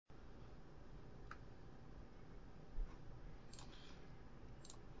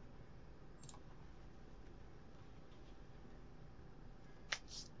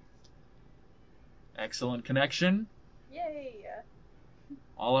Excellent connection. Yay!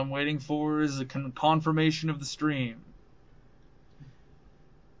 All I'm waiting for is a confirmation of the stream.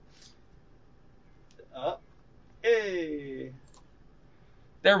 Hey!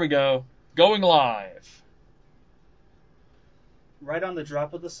 There we go. Going live. Right on the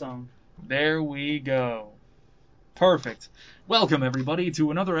drop of the song. There we go. Perfect. Welcome, everybody,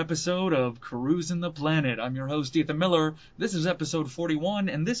 to another episode of Cruising the Planet. I'm your host, Ethan Miller. This is episode 41,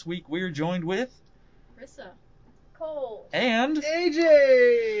 and this week we're joined with... Rissa. Cole. And...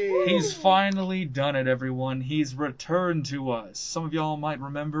 AJ! He's finally done it, everyone. He's returned to us. Some of y'all might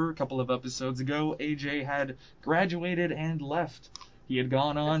remember a couple of episodes ago, AJ had graduated and left. He had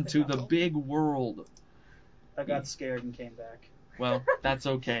gone on to the big world. I got scared and came back. Well, that's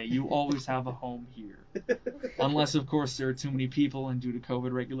okay. You always have a home here. Unless, of course, there are too many people and due to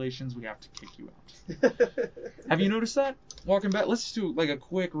COVID regulations, we have to kick you out. Have you noticed that? Walking back, let's do like a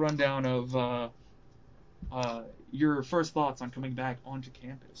quick rundown of your first thoughts on coming back onto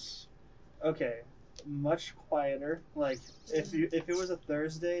campus. Okay, much quieter. Like if it was a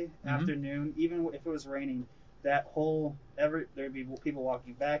Thursday afternoon, even if it was raining, that whole there'd be people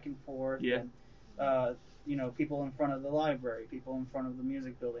walking back and forth. Yeah. And, people in front of the library, people in front of the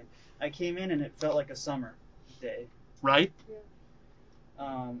music building. I came in and it felt like a summer day. Right?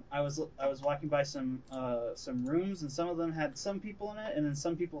 Yeah. I was walking by some rooms, and some of them had some people in it, and then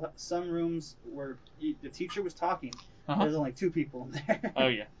some rooms where the teacher was talking. Uh-huh. There's only 2 people in there. Oh,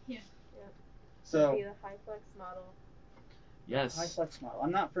 yeah. So Be the high flex model. Yes. high flex model.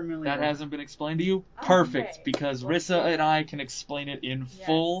 I'm not familiar. That with hasn't been explained to you? Okay. Perfect, because Rissa and I can explain it in Yes.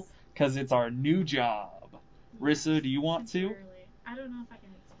 full, because it's our new job. Rissa, do you want to? Temporarily. I don't know if I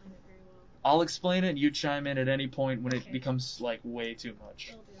can explain it very well. I'll explain it, and you chime in at any point when it Okay. becomes, like, way too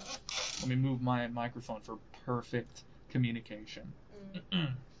much. Will do. Let me move my microphone for perfect communication.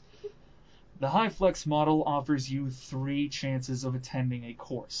 The high flex model offers you 3 chances of attending a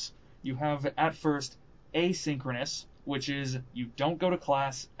course. You have, at first, asynchronous, which is you don't go to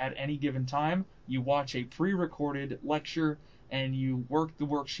class at any given time, you watch a pre-recorded lecture, and you work the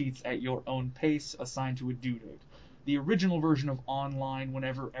worksheets at your own pace assigned to a due date. The original version of online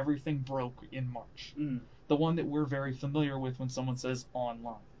whenever everything broke in March. The one that we're very familiar with when someone says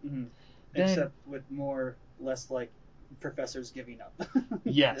online. Mm-hmm. Then- Except with less like professors giving up.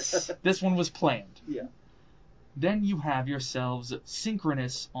 Yes, this one was planned. Yeah. Then you have yourselves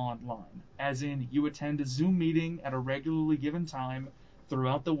synchronous online, as in you attend a Zoom meeting at a regularly given time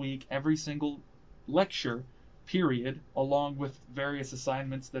throughout the week, every single lecture period, along with various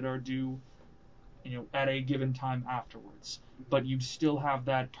assignments that are due, at a given time afterwards. But you still have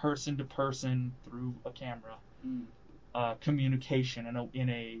that person-to-person through a camera communication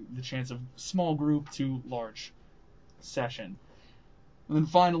in the chance of small group to large session. And then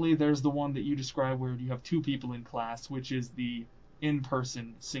finally, there's the one that you describe where you have 2 people in class, which is the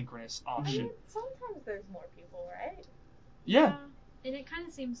in-person synchronous I option. mean, sometimes there's more people, right? Yeah. And it kind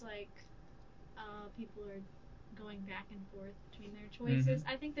of seems like people are going back and forth between their choices.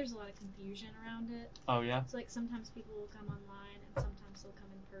 I think there's a lot of confusion around it. Oh, yeah? It's like sometimes people will come online and sometimes they'll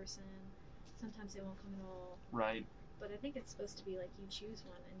come in person. Sometimes they won't come at all. Right. But I think it's supposed to be like you choose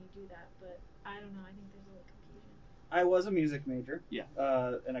one and you do that. But I don't know. I think there's a little confusion. I was a music major. Yeah.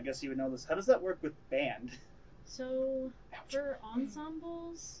 And I guess you would know this. How does that work with band? So for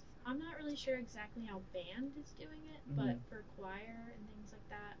ensembles, I'm not really sure exactly how band is doing it, but for choir and things like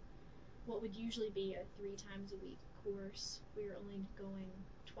that, what would usually be a 3 times a week course, we're only going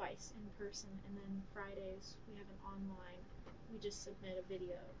twice in person, and then Fridays we have an online. We just submit a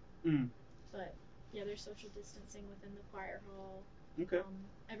video. But yeah, there's social distancing within the choir hall. Okay.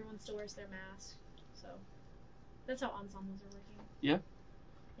 Everyone still wears their mask, so that's how ensembles are working. Yeah.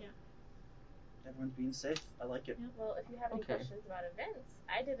 Everyone's being safe. I like it. Well, if you have any Okay. questions about events,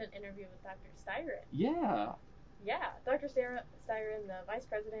 I did an interview with Dr. Styron. Yeah. Yeah, Dr. Styron, the Vice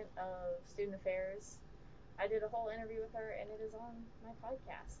President of Student Affairs. I did a whole interview with her, and it is on my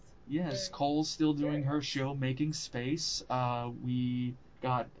podcast. Yes, Very Cole's still doing her nice. show, Making Space. We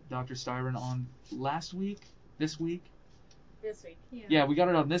got Dr. Styron on last week, this week. This week. Yeah, we got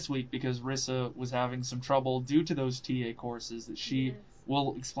it on this week because Rissa was having some trouble due to those TA courses that she Yes.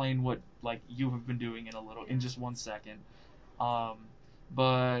 will explain what you have been doing in just 1 second.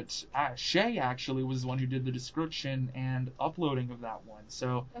 But Shay actually was the one who did the description and uploading of that one.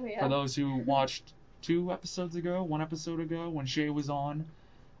 So Oh, yeah. for those who watched 1 episode ago, when Shay was on,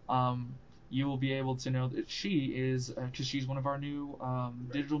 you will be able to know that she is, because she's one of our new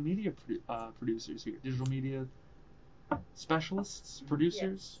digital media producers here, digital media specialists,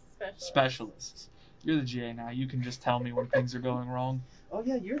 producers, Yes, specialists. You're the GA now. You can just tell me when things are going wrong. Oh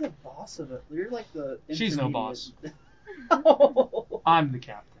yeah, you're the boss of it. You're like the. She's no intermediate. boss. Oh. I'm the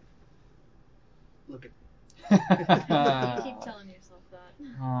captain. Look at. You keep telling yourself that.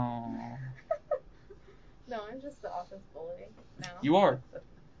 Oh. No, I'm just the office bully now. You are.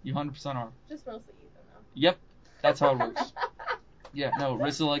 You 100% are. Just mostly Ethan though. Yep. That's how it works. Yeah, no,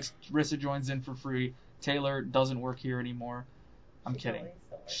 Rissa joins in for free. Taylor doesn't work here anymore. I'm She kidding. totally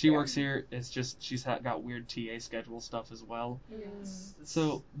still works She here. works here. It's just she's got weird TA schedule stuff as well. It's-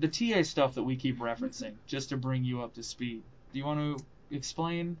 So the TA stuff that we keep referencing, just to bring you up to speed. Do you want to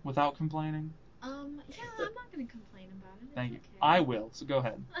explain without complaining? Yeah, I'm not gonna complain about it. It's Thank you. okay. I will. So go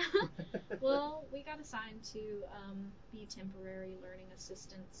ahead. Well, we got assigned to be temporary learning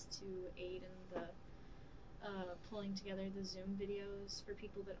assistants to aid in the pulling together the Zoom videos for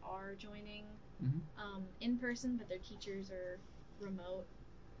people that are joining in person, but their teachers are remote.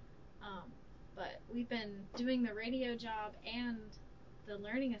 But we've been doing the radio job and the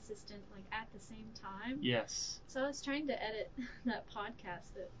learning assistant like at the same time. Yes. So I was trying to edit that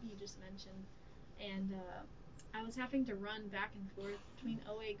podcast that you just mentioned, and I was having to run back and forth between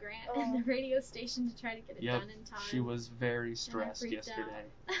OA Grant and the radio station to try to get it Yep. done in time. She was very stressed freaked out. yesterday.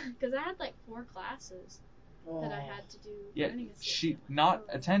 Because I had like 4 classes that I had to do Yeah, learning assistant she with. not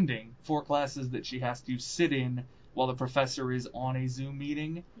attending 4 classes that she has to sit in while the professor is on a Zoom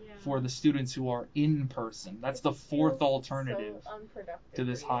meeting Yeah. for the students who are in person. That's the fourth alternative So unproductive to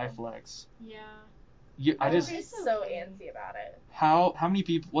this for you. high flex. Yeah. I I'd just be It's so okay. antsy about it. how many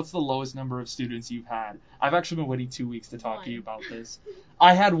people? What's the lowest number of students you've had? I've actually been waiting 2 weeks to talk to One. you about this.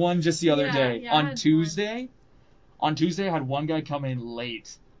 I had one just the other Yeah, day yeah, I on had Tuesday. On Tuesday, I had one guy come in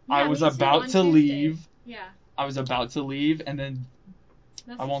late. I Yeah, was me too, about on to Tuesday. leave. Yeah. I was about to leave, and then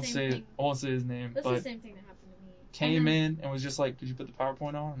That's I the won't same say thing. I won't say his name, That's but the same thing that happened to me. came and then, in and was just like, "Could you put the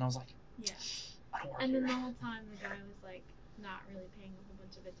PowerPoint on?" And I was like, Yeah. "I don't work And here." then the whole time the guy was like not really paying a whole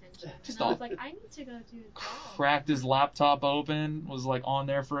bunch of attention. Just and I was off. like, I need to go do a job. Cracked his laptop open, was like on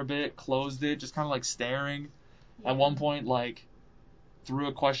there for a bit, closed it, just kind of like staring. At one point, like threw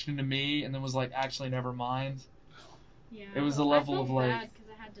a question to me, and then was like, "Actually, never mind." Yeah. It was the level I felt of, like- bad because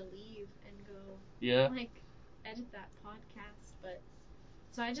I had to leave and go Yeah. like edit that podcast, but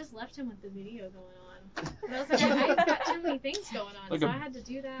so I just left him with the video going on. But I was like, I've got too many things going on, Like so a- I had to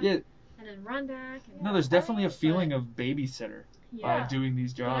do that Yeah. and then run back. And No, there's definitely a but- feeling of babysitter Yeah. doing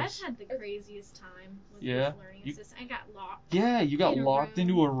these But I've jobs. had the craziest time with Yeah. this learning You- assistant. I got locked. Yeah, you got in a locked room.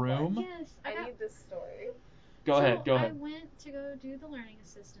 into a room. Yes, I got need this story. Go so ahead, go I ahead. went to go do the learning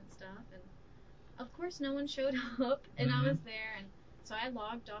assistant stuff, and of course no one showed up, and Mhm. I was there, and so I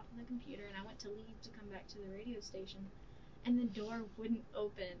logged off of the computer, and I went to leave to come back to the radio station, and the door wouldn't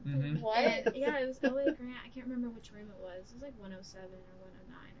open. Mhm. What? And, yeah, it was OA Grant. I can't remember which room it was. It was like 107 or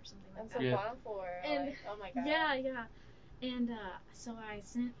 109 or something like And that. so Yeah. bottom floor, And- like, oh my god. Yeah. And so I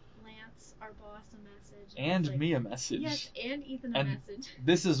sent Lance, our boss, a message. I And was like, me a message. Yes, and Ethan a And- message.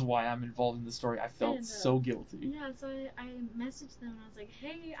 This is why I'm involved in the story. I felt And, so guilty. Yeah, so I messaged them and I was like,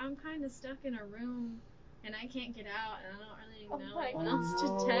 hey, I'm kind of stuck in a room and I can't get out and I don't really Oh know my anyone God. else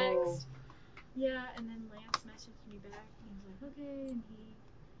to text. Yeah, and then Lance messaged me back and he was like, okay, and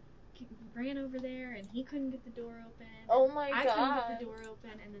he ran over there and he couldn't get the door open. Oh my I god. couldn't get the door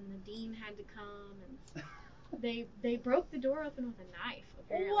open, and then the dean had to come and they broke the door open with a knife.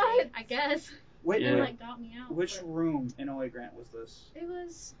 Apparently, What? I guess. Wait, Yeah. And like got me out. which but room in OA Grant was this? it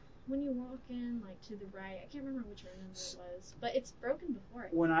was when you walk in, like to the right. I can't remember which room number it was, but it's broken before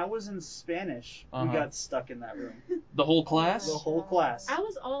it. When I was in Spanish, we Uh-huh. got stuck in that room. The whole class? The whole class. I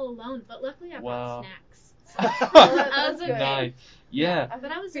was all alone, but luckily I Wow. brought snacks. I was okay. Nice. Yeah. I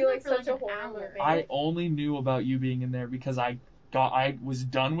But I was feel in like there for such like a an horror hour. movie. I only knew about you being in there because I was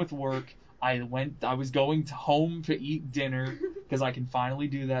done with work. I was going home to eat dinner because I can finally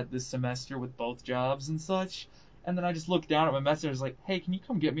do that this semester with both jobs and such. And then I just looked down at my message and I was like, hey, can you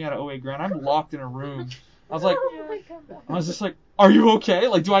come get me out of OA Grant? I'm locked in a room. I was like, oh my god. I was just like, are you okay?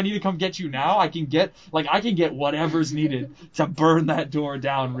 Like, do I need to come get you now? I can get whatever's needed to burn that door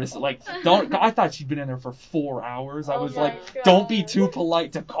down. Like, I thought she'd been in there for 4 hours. I Oh was my like, God. don't be too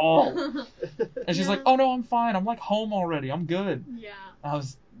polite to call. And she's Yeah. like, oh no, I'm fine. I'm like home already. I'm good. Yeah. I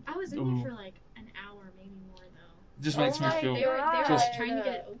was, I was in Ooh. there for like an hour, maybe more though. just Oh makes me my feel. They were Just- trying to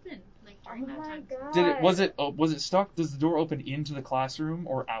get it open, like during Oh that my time. God. Was it stuck? Does the door open into the classroom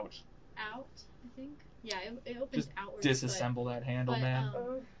or out? Out, I think. Yeah, it opened Just outwards. Disassemble that handle, but, man.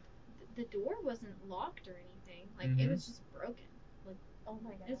 Oh, The door wasn't locked or anything. Like Mhm. it was just broken. oh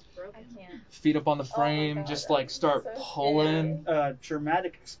my god. It's I broken. can't. Feet up on the Oh my frame, God, just that like would be start so pulling.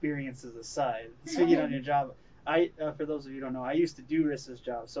 Traumatic experiences aside, speaking on your job, For those of you who don't know, I used to do Rissa's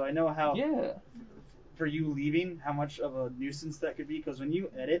job, so I know how. Yeah. For you leaving, how much of a nuisance that could be, because when you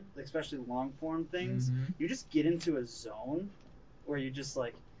edit, especially long form things, you just get into a zone where you just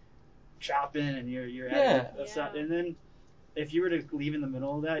like chopping and you're editing, and then if you were to leave in the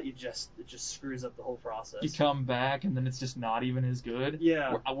middle of that, it just screws up the whole process. You come back and then it's just not even as good.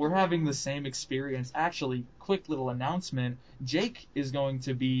 Yeah. We're having the same experience. Actually, quick little announcement. Jake is going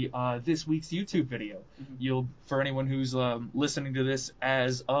to be this week's YouTube video. Mm-hmm. For anyone who's listening to this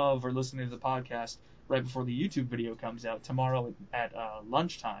as of or listening to the podcast right before the YouTube video comes out tomorrow at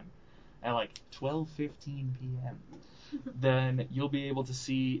lunchtime at like 12:15 p.m. then you'll be able to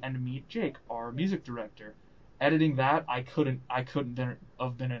see and meet Jake, our music director. Editing that, I couldn't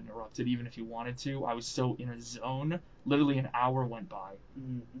have been interrupted even if you wanted to. I was so in a zone. Literally an hour went by,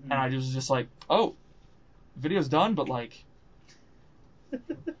 and I was just like, "Oh, video's done," but like,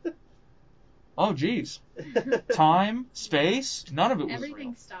 oh geez, time, space, none of it was Everything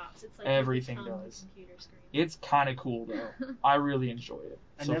real. stops. It's like Everything on the does. computer screen. It's kind of cool though. I really enjoy it.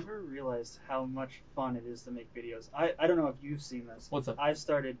 I never realized how much fun it is to make videos. I don't know if you've seen this. What's up?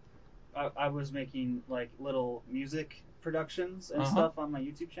 I was making like little music productions and stuff on my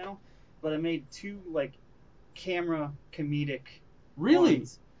YouTube channel, but I made 2 like camera comedic Really?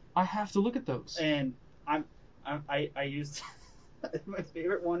 ones. I have to look at those. And I used my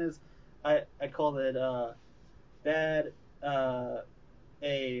favorite one is I called it bad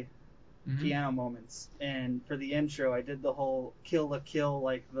piano moments, and for the intro I did the whole kill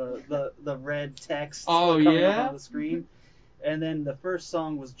like the red text coming up on the screen. And then the first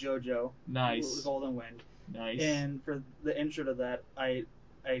song was JoJo. Nice. The Golden Wind. Nice. And for the intro to that, I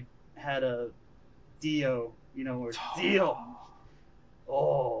had a Dio, or Dio.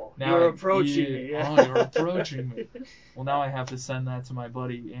 Oh, now you're approaching me. Oh, you're approaching me. Well, now I have to send that to my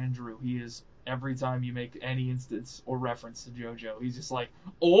buddy Andrew. He is, every time you make any instance or reference to JoJo, he's just like,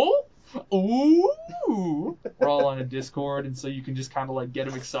 oh, ooh. We're all on a Discord, and so you can just kind of like get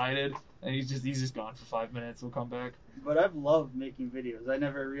him excited. And he's just gone for 5 minutes. We'll come back. But I've loved making videos. I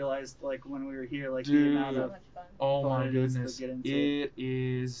never realized, like, when we were here, like, Dude, the amount of oh fun my it is goodness. to get into. It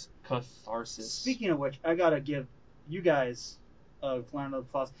is catharsis. Speaking of which, I gotta give you guys a round of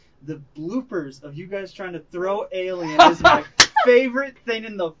applause. The bloopers of you guys trying to throw Alien is my favorite thing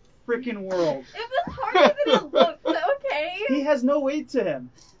in the freaking world. It was harder than it looked, okay? He has no weight to him.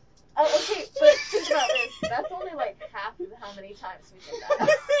 Oh, okay, but think about this. That's only like half of how many times we did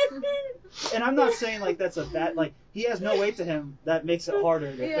that. And I'm not saying like that's a bad, like, he has no weight to him. That makes it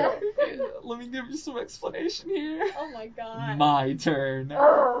harder to throw. Let me give you some explanation here. Oh my god. My turn.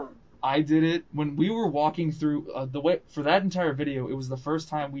 Oh. I did it when we were walking through the way for that entire video. It was the first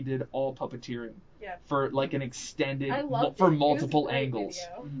time we did all puppeteering. Yeah. For like an extended for multiple angles.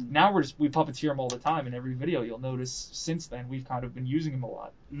 Mm. Now we puppeteer him all the time in every video. You'll notice since then we've kind of been using him a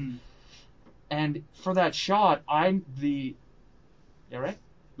lot. Mm. And for that shot, I'm the right?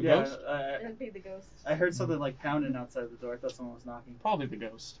 The ghost? It'd be the ghost. I heard something like pounding outside the door. I thought someone was knocking. Probably the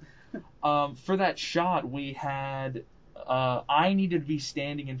ghost. For that shot, we had I needed to be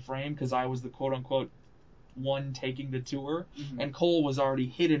standing in frame because I was the quote-unquote one taking the tour, and Cole was already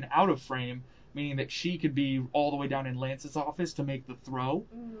hidden out of frame, meaning that she could be all the way down in Lance's office to make the throw.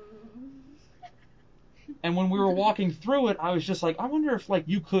 And when we were walking through it, I was just like, I wonder if like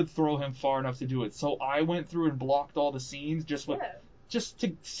you could throw him far enough to do it. So I went through and blocked all the scenes just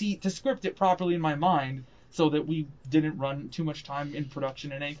to script it properly in my mind, so that we didn't run too much time in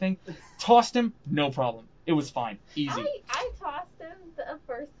production and anything. Tossed him, no problem. It was fine. Easy. I tossed him the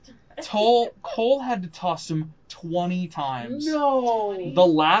first time. Cole had to toss him 20 times. No! The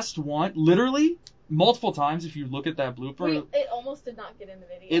last one, literally, multiple times, if you look at that blooper. Wait, it almost did not get in the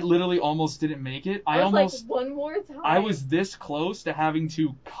video. It literally almost didn't make it. I was like, one more time. I was this close to having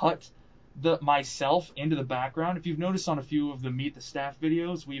to cut myself into the background. If you've noticed on a few of the Meet the Staff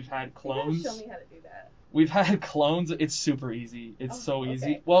videos, we've had clones. You gotta show me how to do that. We've had clones. It's super easy. It's so easy.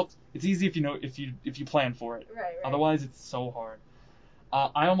 Okay. Well, it's easy if you plan for it. Right. Otherwise, it's so hard.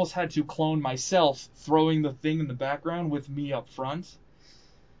 I almost had to clone myself, throwing the thing in the background with me up front,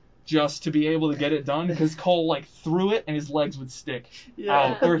 just to be able to get it done. Because Cole like threw it and his legs would stick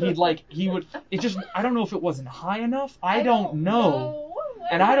out, or he would. It just, I don't know if it wasn't high enough. I don't know.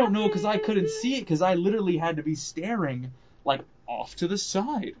 And I don't know because I couldn't see it because I literally had to be staring like off to the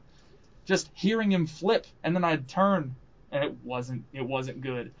side, just hearing him flip, and then I'd turn, and it wasn't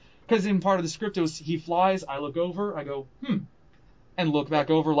good. Because in part of the script it was he flies, I look over, I go and look back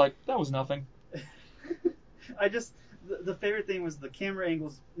over like that was nothing. The favorite thing was the camera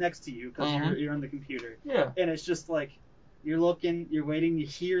angles next to you because you're on the computer. Yeah. And it's just like you're looking, you're waiting, you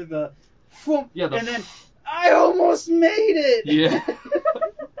hear the whoop, and then I almost made it. Yeah.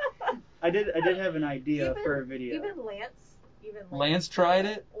 I did have an idea for a video. Even Lance tried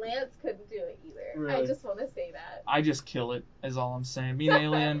it? Lance couldn't do it either. Really? I just want to say that. I just kill it, is all I'm saying. Me and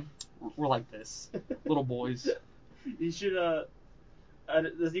Alien, we're like this. Little boys. You should,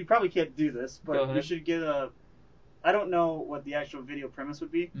 you probably can't do this, Go but ahead. you should get I don't know what the actual video premise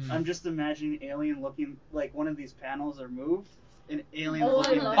would be. I'm just imagining Alien looking like one of these panels are moved, and Alien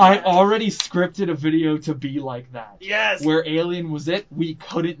looking I love at I that. already scripted a video to be like that. Yes! Where Alien was it. We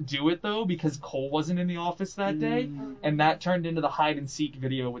couldn't do it, though, because Cole wasn't in the office that day. And that turned into the hide-and-seek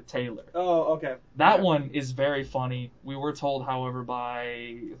video with Taylor. Oh, okay. That Okay. one is very funny. We were told, however, by,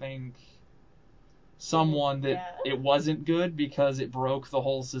 I think, someone that it wasn't good because it broke the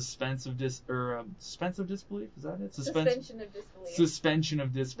whole suspense of suspense of disbelief? Is that it? Suspension of disbelief. Suspension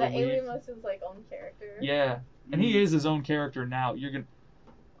of That disbelief. Alien was his own character. Yeah. And he is his own character now. You're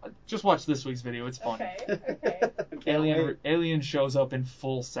gonna just watch this week's video. It's funny. Okay. Alien shows up in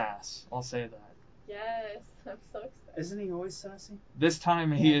full sass. I'll say that. Yes, I'm so excited. Isn't he always sassy? This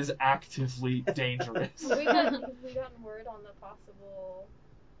time he is actively dangerous. Have we gotten word on the possible,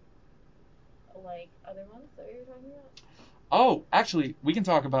 other ones that we were talking about? Oh, actually, we can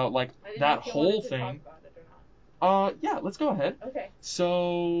talk about I didn't know that if you whole wanted to thing. talk about it or not. Yeah, let's go ahead. Okay.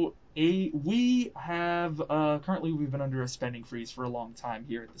 So, we have, currently we've been under a spending freeze for a long time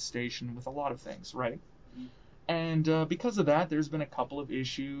here at the station with a lot of things, right? And because of that, there's been a couple of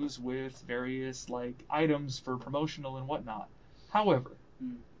issues with various, items for promotional and whatnot. However,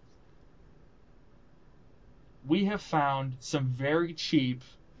 we have found some very cheap,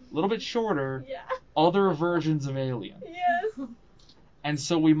 a little bit shorter, other versions of Alien. Yes. And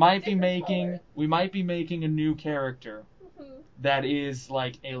so we might be Different making a new character that is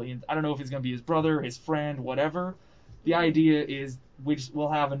like Alien. I don't know if it's gonna be his brother, his friend, whatever. The idea is we'll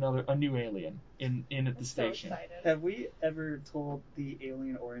have a new alien in at the station. So excited. Have we ever told the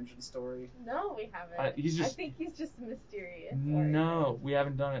Alien origin story? No, we haven't. I think he's just mysterious. No, we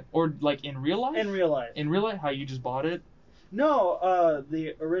haven't done it. Or in real life? In real life. In real life, how you just bought it? No,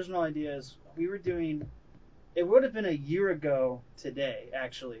 the original idea is we were doing. It would have been a year ago today,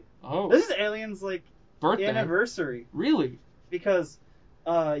 actually. Oh. This is Alien's birthday anniversary. Really? Because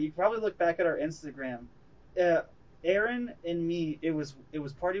you probably look back at our Instagram. Aaron and me, it was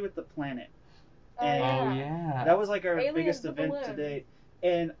Party with the Planet. And Oh yeah. that was our Aliens biggest the event balloon. to date.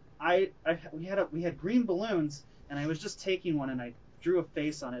 And we had green balloons, and I was just taking one and I drew a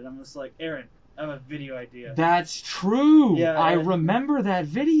face on it. I'm just like, Aaron, I have a video idea. That's true. Yeah, I remember that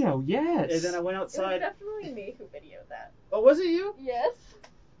video. Yes. And then I went It was outside. definitely me who videoed that. Oh, was it you? Yes.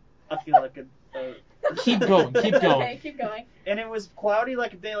 I feel like Keep going. Keep going. Okay, keep going. And it was cloudy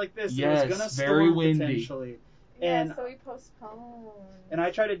like a day like this. Yes, it was gonna very storm windy. potentially. Yeah, And so we postponed. and I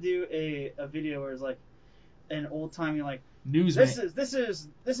tried to do a video where it's an old timey Newsman. this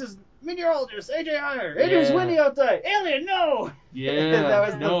is meteorologist AJ Heyer. It is windy outside. Alien, no. Yeah. That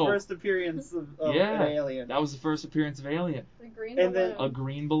was no. the first appearance of Yeah. an alien. That was the first appearance of Alien. The green And balloon. A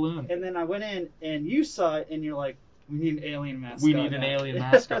green balloon. And then I went in and you saw it and you're like, we need an alien mascot. We need an now." alien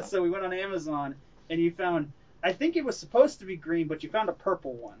mascot. So we went on Amazon and you found. I think it was supposed to be green, but you found a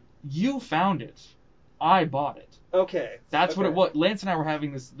purple one. You found it. I bought it. Okay. That's what Okay. it was. Lance and I were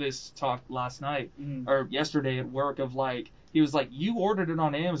having this talk last night Mhm. or yesterday at work of he was like, you ordered it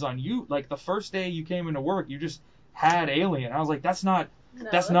on Amazon. You the first day you came into work, you just had Alien. I was like, that's not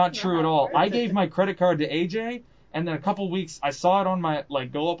true at all. I gave my credit card to AJ, and then a couple weeks I saw it on my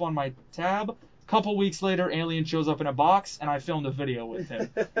go up on my tab. Couple weeks later, Alien shows up in a box, and I filmed a video with him.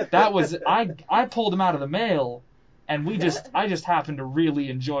 That was I pulled him out of the mail, and I just happened to really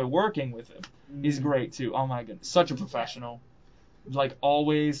enjoy working with him. He's great too. Oh my goodness, such a professional.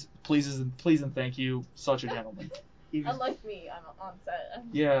 Always, please and thank you. Such a gentleman. Unlike me, I'm on set. I'm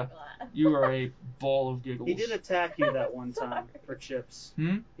Yeah. glad. You are a ball of giggles. He did attack you that one time Sorry. for chips.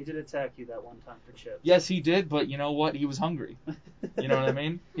 Hmm? He did attack you that one time for chips. Yes, he did, but you know what? He was hungry. You know what I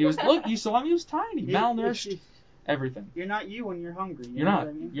mean? He was. Look, you saw him. He was tiny, malnourished, everything. You're not you when you're hungry. You're know not. What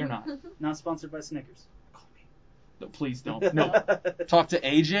I mean? You're not. Not sponsored by Snickers. No, please don't. No. Talk to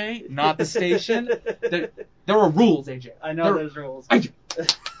AJ, not the station. There are rules, AJ. I know There- there's rules. AJ.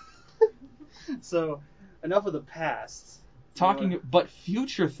 So, enough of the past. But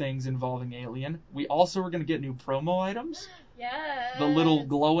future things involving Alien. We also are going to get new promo items. Yes. The little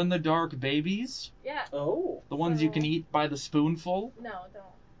glow-in-the-dark babies. Yeah. Oh. The ones you can eat by the spoonful. No, don't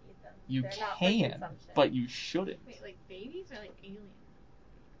eat them. You They're not for can, consumption. but you shouldn't. Wait, like babies or like aliens?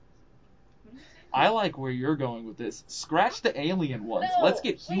 What did you say? I like where you're going with this. Scratch the alien ones. No, Let's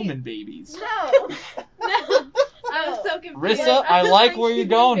get wait. human babies. No. No. I was so confused. Rissa, I like where you're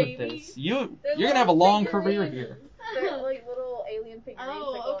going with baby. this. You're They're gonna have a little long career figurines. here. They're like little alien figurines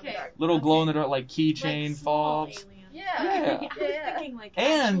Oh, that glow in okay. the dark. Little Okay. glow in the dark, like keychain Like small fobs. aliens. Yeah. Yeah. I was Yeah. thinking like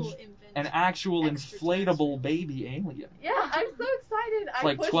And actual infant. An actual Extraterrestrial. inflatable baby alien. Yeah, I'm so excited. It's I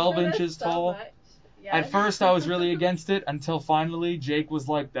like pushed 12 for this inches so tall. much. Yeah. At first, I was really against it until finally Jake was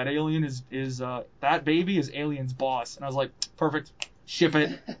like, "That alien is that baby is Alien's boss," and I was like, "Perfect, ship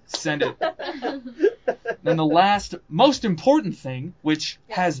it, send it." Then the last, most important thing, which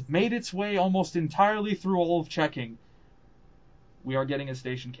has made its way almost entirely through all of checking, we are getting a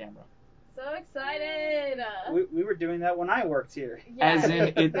station camera. So excited. We were doing that when I worked here. Yeah, As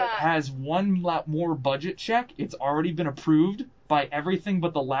in, it but- has one lot more budget check. It's already been approved by everything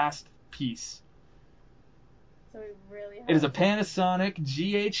but the last piece. So we really It is a hope- Panasonic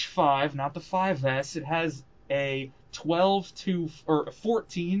GH5, not the 5S. It has a 14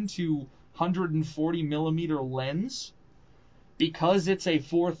 to 140 millimeter lens. Because it's a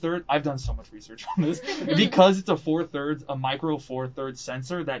 4/3, I've done so much research on this. Because it's a 4/3, a micro 4/3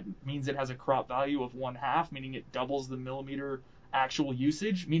 sensor, that means it has a crop value of 1/2, meaning it doubles the millimeter actual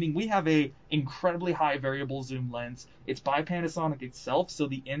usage, meaning we have a incredibly high variable zoom lens. It's by Panasonic itself, so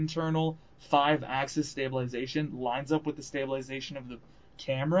the internal 5-axis stabilization lines up with the stabilization of the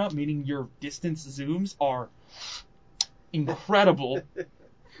camera, meaning your distance zooms are incredible.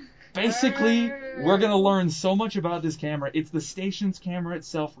 Basically, we're going to learn so much about this camera. It's the station's camera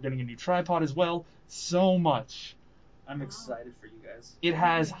itself. We're getting a new tripod as well. So much. I'm excited for you guys. It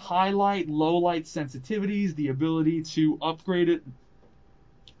has highlight, low light sensitivities, the ability to upgrade it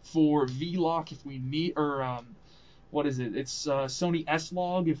for V-Log if we need, or what is it? It's Sony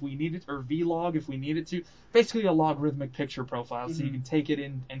S-Log if we need it, or V-Log if we need it to. Basically a logarithmic picture profile, so you can take it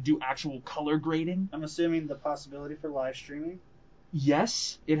in and do actual color grading. I'm assuming the possibility for live streaming.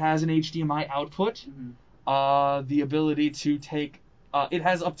 Yes, it has an HDMI output. Mm-hmm. The ability to take, it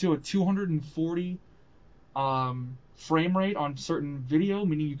has up to a 240 frame rate on certain video,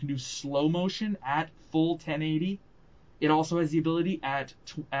 meaning you can do slow motion at full 1080. It also has the ability at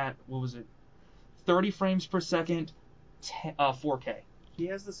 30 frames per second, 4K. He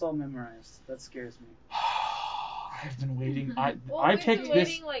has this all memorized. That scares me. I've been waiting. Well, I we've picked been this.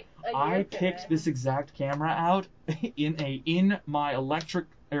 waiting, like, a year I for picked this exact camera out in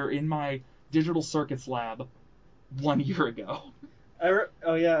my digital circuits lab 1 year ago.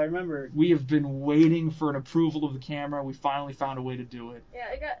 Oh yeah, I remember. We have been waiting for an approval of the camera. We finally found a way to do it.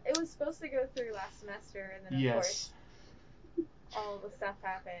 Yeah, it was supposed to go through last semester, and then of course all the stuff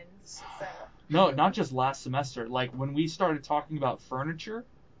happened. So. No, not just last semester. Like when we started talking about furniture.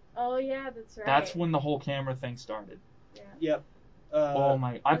 Oh yeah, that's right. That's when the whole camera thing started. Yeah. Yep. Oh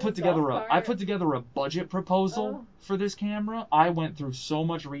my! I put together a budget proposal Oh. for this camera. I went through so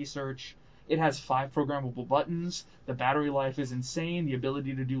much research. It has 5 programmable buttons. The battery life is insane. The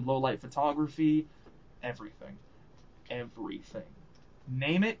ability to do low light photography, everything.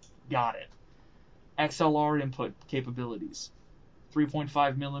 Name it, got it. XLR input capabilities.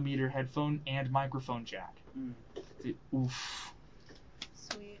 3.5 millimeter headphone and microphone jack. Oof.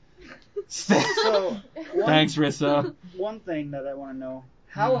 Sweet. So Thanks, Rissa. One thing that I want to know: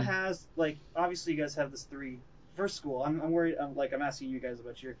 how has, like, obviously you guys have this 3 first school. I'm worried. I'm asking you guys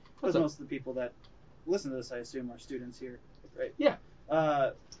about because most of the people that listen to this, I assume, are students here, right? Yeah.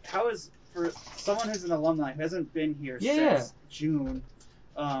 How is, for someone who's an alumni who hasn't been here since June,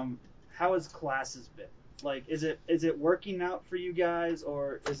 how has classes been? Like, is it working out for you guys,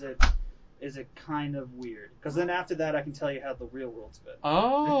 or is it kind of weird? Because then after that, I can tell you how the real world's been.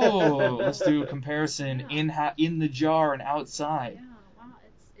 Oh, let's do a comparison in the jar and outside. Yeah, wow.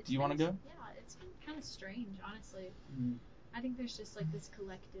 It's Do you want to go? Yeah, it's been kind of strange, honestly. Mhm. I think there's just like this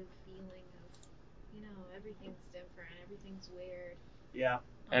collective feeling of, everything's different, everything's weird. Yeah.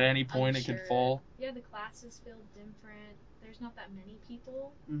 At any point, it could unsure. fall. Yeah, the classes feel different. There's not that many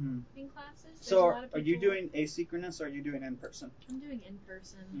people Mm-hmm. in classes. There's So, a lot of are you people- doing asynchronous, or are you doing in person? I'm doing in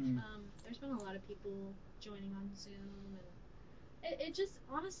person. Mm. There's been a lot of people joining on Zoom, and it just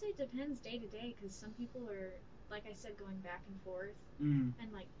honestly depends day to day, because some people are, like I said, going back and forth Mm.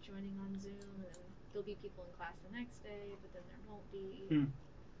 and like joining on Zoom, and then there'll be people in class the next day, but then there won't be.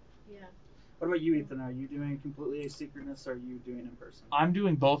 Yeah. What about you, Ethan? Are you doing completely asynchronous, or are you doing in person? I'm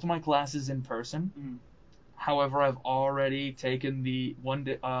doing both of my classes in person. Mm. However, I've already taken the one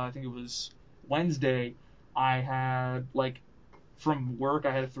day, I think it was Wednesday, I had, from work,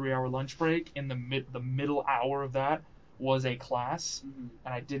 I had a 3-hour lunch break. In the middle hour of that was a class, Mm-hmm.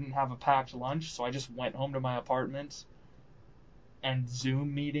 and I didn't have a packed lunch, so I just went home to my apartment and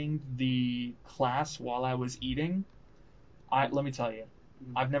Zoom meeting the class while I was eating. Let me tell you,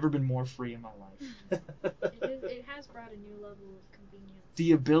 I've never been more free in my life. It has brought a new level of convenience.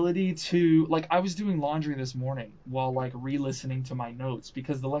 The ability to, like, I was doing laundry this morning while, like, re-listening to my notes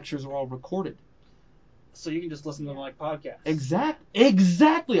because the lectures are all recorded. So you can just listen to them like podcasts.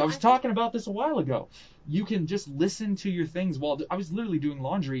 Exactly. I was talking about this a while ago. You can just listen to your things while I was literally doing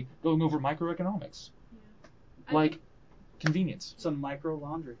laundry, going over microeconomics. Yeah. Like, convenience. Some micro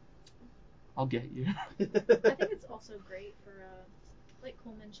laundry. I'll get you. I think it's also great for, like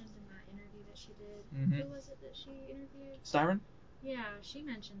Cole mentioned in that interview that she did. Mhm. Who was it that she interviewed? Siren? Yeah, she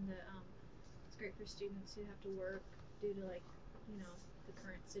mentioned that it's great for students who have to work due to, like, the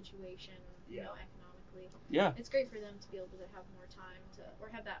current situation, economically. Yeah. It's great for them to be able to have more time or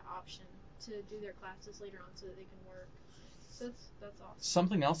have that option to do their classes later on so that they can work. So that's awesome.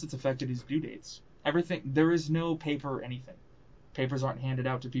 Something else that's affected is due dates. There is no paper or anything. Papers aren't handed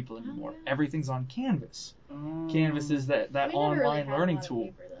out to people anymore. Yeah. Everything's on Canvas. Canvas is that online learning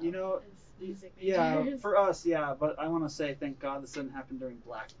tool. Paper, for us, but I want to say thank God this didn't happen during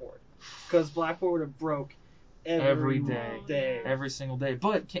Blackboard, because Blackboard would have broke every day. Every single day.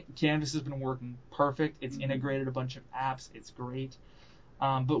 But Canvas has been working perfect. It's integrated a bunch of apps. It's great.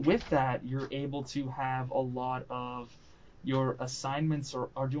 But with that, you're able to have a lot of your assignments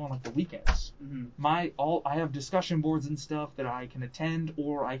are due on like the weekends. I have discussion boards and stuff that I can attend,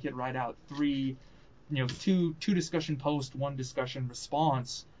 or I could write out two discussion posts, one discussion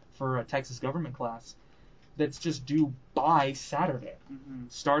response for a Texas government class that's just due by Saturday.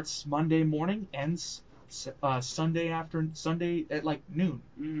 Starts Monday morning, ends Sunday at like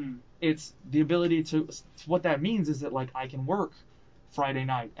noon. It's the ability to. What that means is that like I can work Friday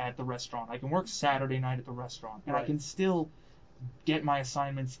night at the restaurant. I can work Saturday night at the restaurant, and I can still get my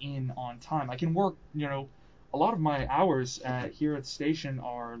assignments in on time. I can work, a lot of my hours here at the station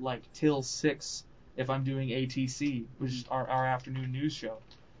are like till 6 if I'm doing ATC, which is our afternoon news show.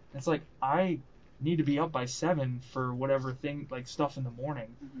 And it's like I need to be up by 7 for whatever thing, like stuff in the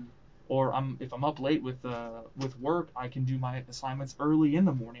morning. Or if I'm up late with work, I can do my assignments early in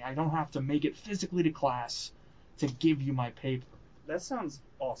the morning. I don't have to make it physically to class to give you my paper. That sounds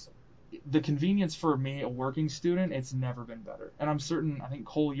awesome. The convenience for me, a working student, it's never been better. And I'm certain, I think,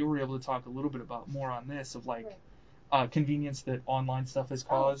 Cole, you were able to talk a little bit about more on this, of like convenience that online stuff has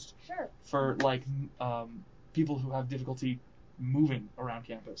caused for like people who have difficulty moving around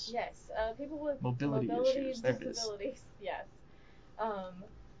campus. Yes, people with mobility issues. disabilities, yes,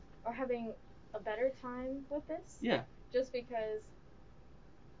 are having a better time with this. Yeah. Just because,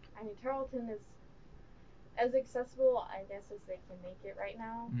 I mean, Tarleton is as accessible, I guess, as they can make it right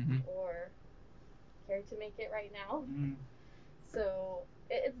now, or care to make it right now. So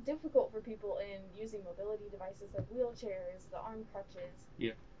it's difficult for people in using mobility devices like wheelchairs, the arm crutches,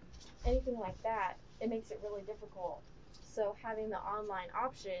 anything like that. It makes it really difficult. So having the online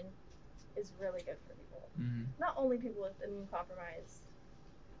option is really good for people. Not only people with immune compromised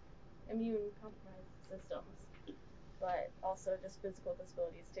systems, but also just physical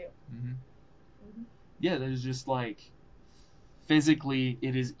disabilities too. Yeah, there's just like physically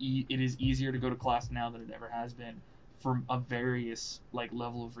it is easier to go to class now than it ever has been for a various like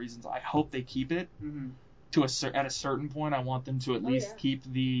level of reasons. I hope they keep it to at a certain point. I want them to at least keep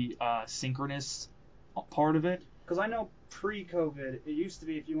the synchronous part of it. Because I know pre-COVID, it used to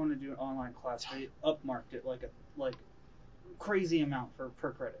be if you wanted to do an online class, they upmarked it like crazy amount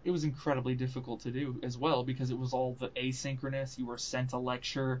per credit. It was incredibly difficult to do as well because it was all the asynchronous. You were sent a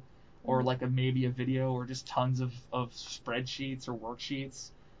lecture or like maybe a video or just tons of spreadsheets or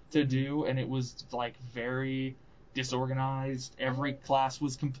worksheets to do, and it was like very disorganized. Every class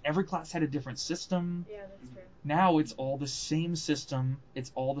had a different system. Yeah, that's true. Now it's all the same system.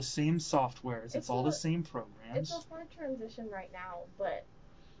 It's all the same softwares. It's all the same programs. It's a hard transition right now, but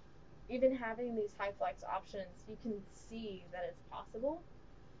even having these HyFlex options, you can see that it's possible,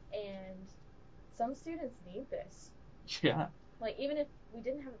 and some students need this. Yeah. Like, even if we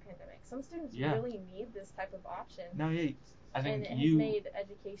didn't have a pandemic, some students really need this type of option. No, yeah. I think and it has made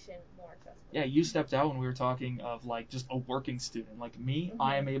education more accessible. Yeah, you stepped out when we were talking of like just a working student. Like me,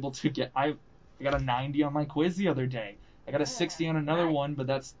 I am able to get. I got a 90 on my quiz the other day. I got a 60 on another one, but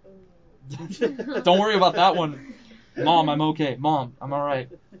that's. Don't worry about that one. Mom, I'm okay. Mom, I'm all right.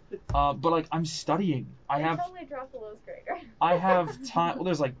 But like I'm studying. I totally dropped the lowest grade, right? I have time. Well,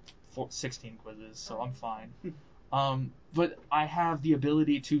 there's like 16 quizzes, so I'm fine. But I have the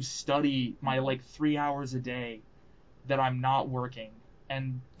ability to study my like 3 hours a day that I'm not working,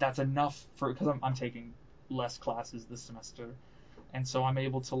 and that's enough because I'm taking less classes this semester, and so I'm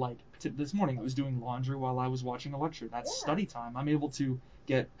able to like this morning I was doing laundry while I was watching a lecture. That's study time. I'm able to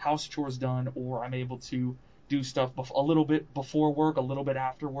get house chores done, or I'm able to do stuff a little bit before work, a little bit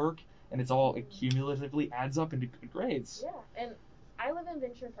after work, and it's all cumulatively adds up into good grades. Yeah, and I live in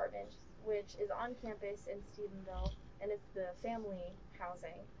Venture Apartments, which is on campus in Stephenville, and it's the family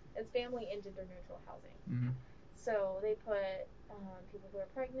housing. It's family and gender neutral housing. Mm-hmm. So they put people who are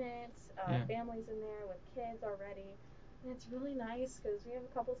pregnant, families in there with kids already, and it's really nice because we have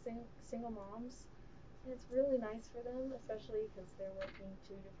a couple single moms, and it's really nice for them, especially because they're working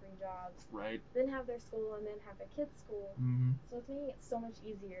 2 to 3 jobs. Right. Then have their school and then have their kids' school. Mm-hmm. So it's making it so much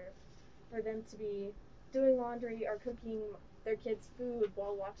easier for them to be doing laundry or cooking their kids' food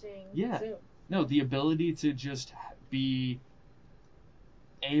while watching Zoom. No, the ability to just be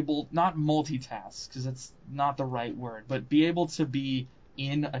able, not multitask, because that's not the right word, but be able to be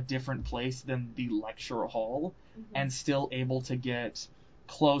in a different place than the lecture hall and still able to get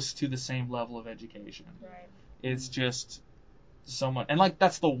close to the same level of education. Right. It's just so much, and like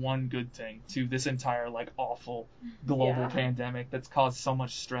that's the one good thing to this entire like awful global pandemic that's caused so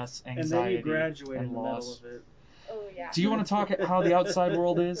much stress, anxiety, and then you graduate and in the loss. middle of it. Oh yeah. Do you want to talk how the outside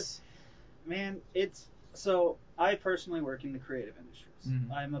world is? Man, it's so I personally work in the creative industries.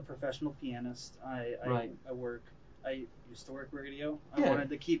 Mm-hmm. I'm a professional pianist. I work. I used to work radio. I wanted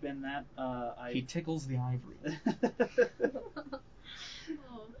to keep in that. He tickles the ivory.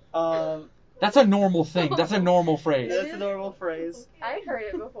 That's a normal thing. That's a normal phrase. That's a normal phrase. Okay. I've heard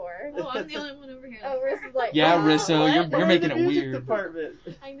it before. Oh, I'm the only one over here. Oh, Rissa's like, yeah, wow, Rissa, you're making it weird. Department.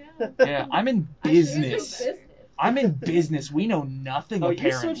 I know. Yeah, I'm in business. I'm in business. We know nothing, apparently.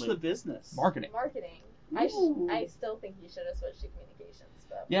 You switched to business. Marketing. I still think you should have switched to communications.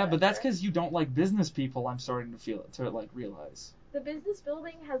 But yeah, but that's because you don't like business people, I'm starting to realize. The business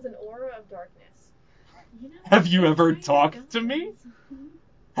building has an aura of darkness. Have you ever talked to me?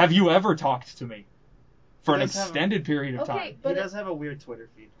 Have you ever talked to me? For an extended period of time. But he does have a weird Twitter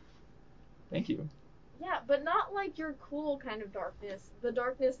feed. Thank you. Yeah, but not like your cool kind of darkness. The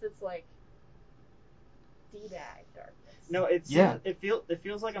darkness that's like D-bag darkness. No, it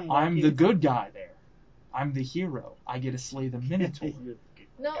feels like I'm the good guy there. I'm the hero. I get to slay the Minotaur.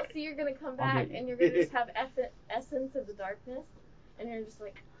 No, so you're gonna come back and you're gonna just have essence of the darkness, and you're just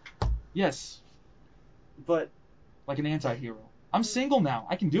like. Yes. But. Like an anti-hero. I'm single now.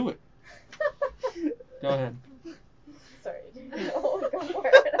 I can do it. Go ahead. Sorry. No, go for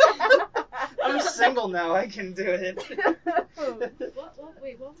it. I'm single now. I can do it.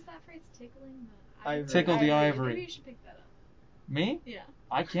 Wait, what was that phrase? Tickling the ivory. Tickle the ivory. Maybe you should pick that up. Me? Yeah.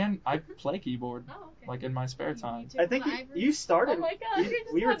 I play keyboard. Oh, okay. Like in my spare time. I think you started. Oh my God,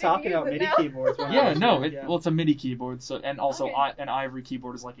 we were talking about MIDI keyboards. Well, it's a MIDI keyboard, so and also an ivory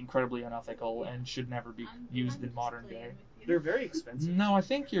keyboard is like incredibly unethical and should never be used in modern day. They're very expensive. No, I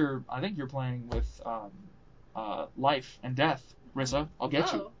think you're playing with life and death, Rissa. I'll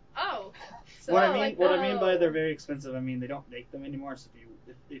get you. Oh. So what I mean by they're very expensive, I mean they don't make them anymore. So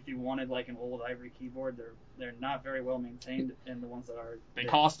if you wanted like an old ivory keyboard, they're not very well maintained, and the ones that are they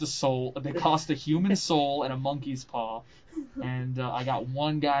cost a soul. They cost a human soul and a monkey's paw. And I got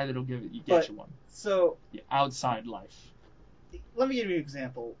one guy that'll get you one. So outside life. Let me give you an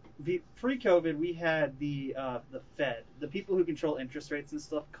example. Pre-COVID, we had the Fed, the people who control interest rates and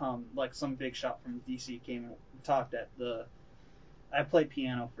stuff, come. Like some big shot from DC came and talked at the. I played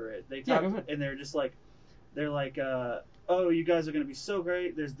piano for it. They talked, and they're just like, oh, you guys are gonna be so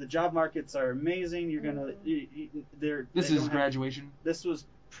great. The job markets are amazing. You're gonna. This is graduation. This was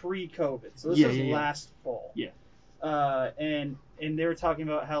pre-COVID, so this was last fall. Yeah. And they were talking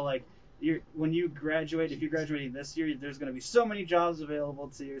about how like. When you graduate, if you're graduating this year, there's going to be so many jobs available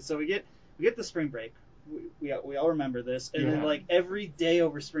to you. So we get the spring break. We all remember this, and then like every day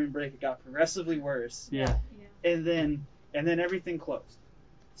over spring break, it got progressively worse. Yeah. And then everything closed.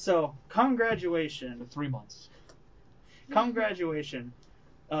 So come graduation. For 3 months. Come graduation.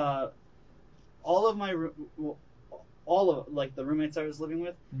 All of like the roommates I was living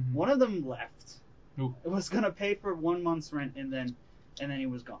with, one of them left. Ooh. It was going to pay for 1 month's rent, and then he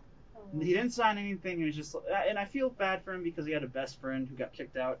was gone. He didn't sign anything. He was just, and I feel bad for him because he had a best friend who got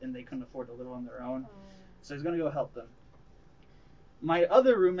kicked out and they couldn't afford to live on their own. So he's gonna go help them. My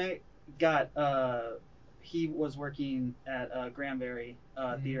other roommate he was working at Granbury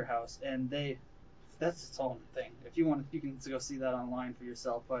Theater House, and that's its own thing. If you want, you can go see that online for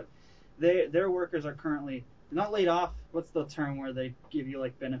yourself. But their workers are currently not laid off. What's the term where they give you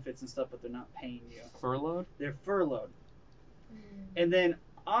like benefits and stuff, but they're not paying you? Furloughed. They're furloughed. And then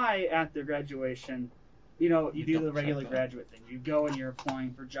after graduation, you do the regular graduate thing. You go and you're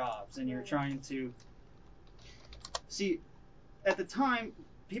applying for jobs, and you're trying to see. At the time,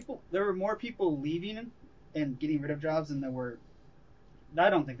 there were more people leaving and getting rid of jobs than there were. I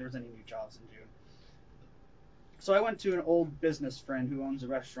don't think there was any new jobs in June. So I went to an old business friend who owns a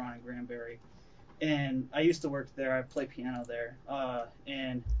restaurant in Granbury, and I used to work there. I play piano there,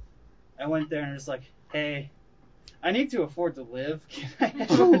 and I went there and was like, hey, I need to afford to live. Can I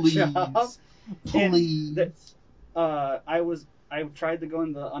have a job? Please. I tried to go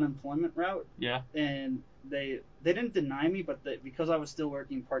in the unemployment route. Yeah. And they didn't deny me, but because I was still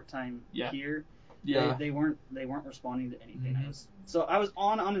working part-time here, they weren't responding to anything. Mm-hmm. So I was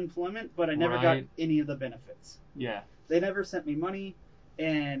on unemployment, but I never got any of the benefits. Yeah. They never sent me money,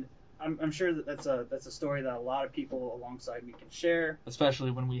 and I'm sure that's a story that a lot of people alongside me can share.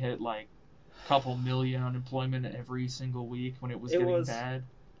 Especially when we hit like a couple million unemployment every single week when it was getting bad.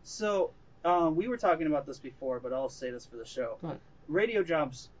 So we were talking about this before, but I'll say this for the show. Go ahead. Radio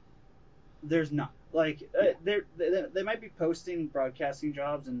jobs, there's none. Like they might be posting broadcasting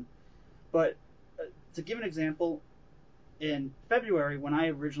jobs, but to give an example, in February when I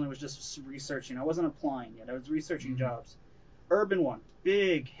originally was just researching, I wasn't applying yet. I was researching jobs. Urban One,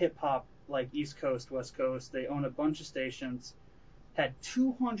 big hip hop, like East Coast, West Coast. They own a bunch of stations. Had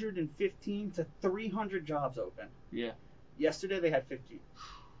 215 to 300 jobs open. Yeah. Yesterday they had 50.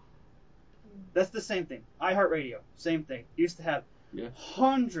 That's the same thing. iHeartRadio, same thing. Used to have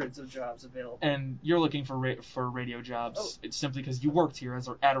hundreds of jobs available. And you're looking for radio jobs. Oh. It's simply because you worked here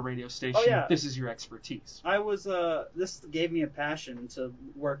at a radio station. Oh, yeah. This is your expertise. I was this gave me a passion to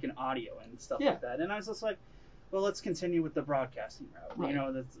work in audio and stuff like that. And I was just like, well, let's continue with the broadcasting route. Right. You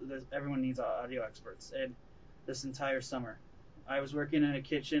know, everyone needs audio experts. And this entire summer, I was working in a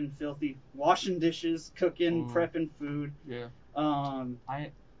kitchen, filthy, washing dishes, cooking, prepping food. Yeah.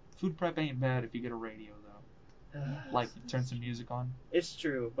 Food prep ain't bad if you get a radio though. Like turn some music on. It's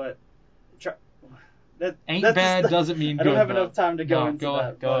true, but ain't bad doesn't mean good. I don't have enough time to go into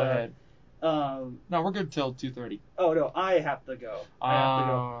that. Go ahead. No, we're good till 2:30. Oh no, I have to go.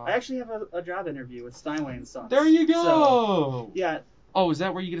 I actually have a job interview with Steinway and Sons. There you go. So, yeah. Oh, is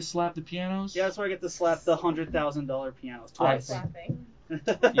that where you get to slap the pianos? Yeah, that's where I get to slap the $100,000 pianos twice. Slapping.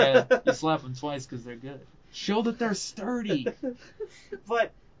 Yeah, you slap them twice because they're good. Show that they're sturdy.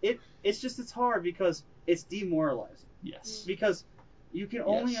 But it's hard because it's demoralizing. Yes. Because you can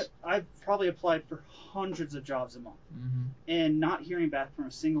only I've probably applied for hundreds of jobs a month, and not hearing back from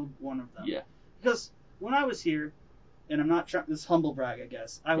a single one of them. Yeah. Because when I was here, and I'm not trying this humble brag, I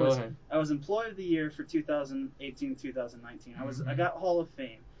guess I was Employee of the Year for 2018-2019. I got Hall of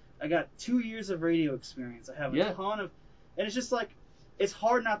Fame. I got 2 years of radio experience. I have a ton of, and it's just like it's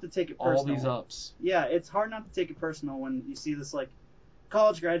hard not to take it personal. All these ups. Yeah, it's hard not to take it personal when you see this like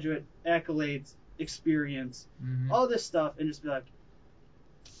college graduate accolades, experience, all this stuff, and just be like,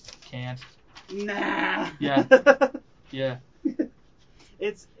 can't. Nah. Yeah. Yeah.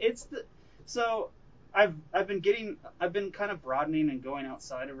 So I've been kind of broadening and going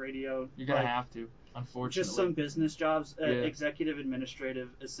outside of radio. You're gonna have to, unfortunately. Just some business jobs, executive, administrative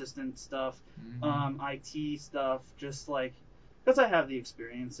assistant stuff, IT stuff, just like. Because I have the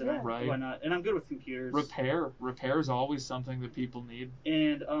experience, and why not? And I'm good with computers. Repair is always something that people need.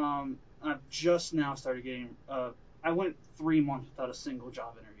 And I've just now started getting. I went 3 months without a single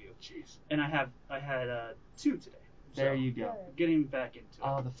job interview. Jeez. And I had 2 today. There you go. Getting back into it.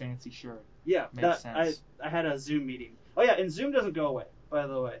 Oh, the fancy shirt. Yeah, makes sense. I had a Zoom meeting. Oh yeah, and Zoom doesn't go away. By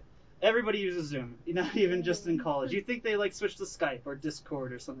the way, everybody uses Zoom. Not even just in college. You think they like switch to Skype or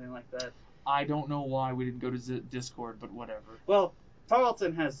Discord or something like that? I don't know why we didn't go to Discord, but whatever. Well,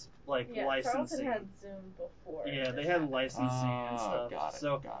 Tarleton has licensing. Tarleton had Zoom before. Yeah, they had licensing and stuff. Got it.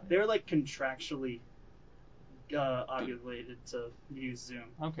 So they're like contractually obligated to use Zoom.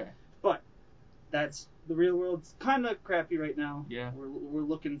 Okay. But that's the real world's kind of crappy right now. Yeah.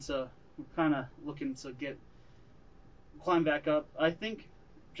 We're kind of looking to climb back up. I think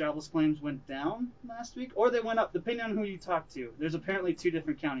jobless claims went down last week, or they went up, depending on who you talk to. There's apparently 2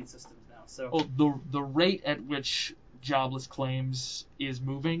 different counting systems now. So the rate at which jobless claims is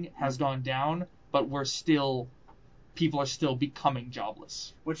moving has gone down, but people are still becoming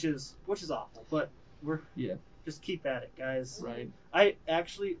jobless, which is awful. But just keep at it, guys. Right. I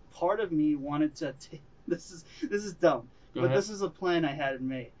actually, part of me wanted to. This is dumb, this is a plan I had in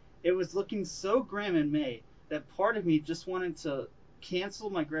May. It was looking so grim in May that part of me just wanted to cancel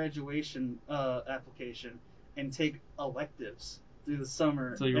my graduation application and take electives through the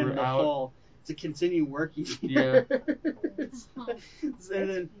summer and the fall to continue working here. Yeah.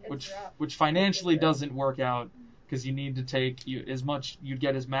 which financially doesn't work out because you need to take you'd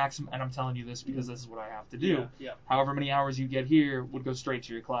get as maximum, and I'm telling you this because this is what I have to do. Yeah. However many hours you get here would go straight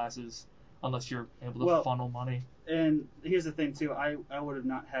to your classes unless you're able to funnel money. And here's the thing too, I would have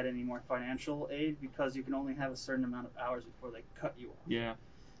not had any more financial aid because you can only have a certain amount of hours before they cut you off. Yeah.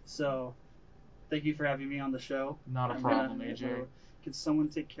 So thank you for having me on the show. Not a problem, AJ. Can someone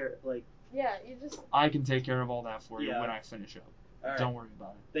take care, Yeah, you just... I can take care of all that for you when I finish up. All right. Don't worry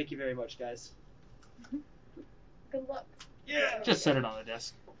about it. Thank you very much, guys. Good luck. Yeah. Just set it on the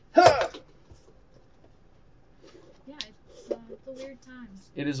desk. Yeah, it's a weird time.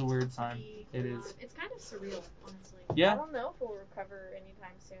 It is a weird time. It alive. is. It's kind of surreal, honestly. Yeah. I don't know if we'll recover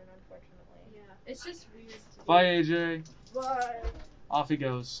anytime soon, unfortunately. Yeah, it's just weird. Bye, AJ. Bye. Off he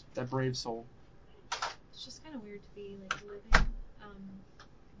goes. That brave soul. It's just kind of weird to be like living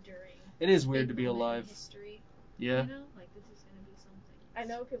during. It is weird to be alive. History. Yeah. You know, like this is gonna be something. I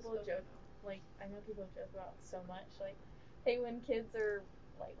know people joke about so much, like, hey, when kids are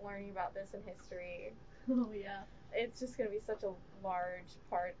like learning about this in history. Oh yeah. It's just gonna be such a large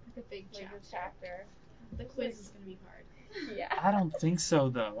part. Like a big chapter. The quiz is gonna be hard. Yeah. I don't think so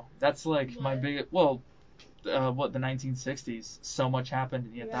though. That's like my big. Well, the 1960s. So much happened,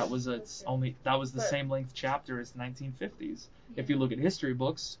 and yet that was the same length chapter as the 1950s. Yeah. If you look at history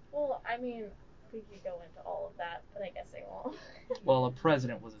books. Well, I mean, we could go into all of that, but I guess they won't. Well, a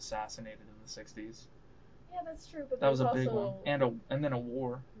president was assassinated in the 60s. Yeah, that's true. But that was a big one, and then a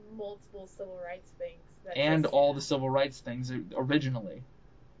war. Multiple civil rights things. And all the civil rights things originally,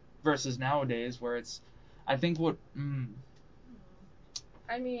 versus nowadays where it's, I think what.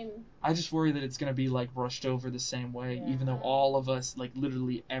 I mean, I just worry that it's gonna be like rushed over the same way, even though all of us, like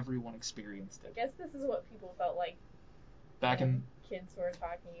literally everyone, experienced it. I guess this is what people felt like back in kids were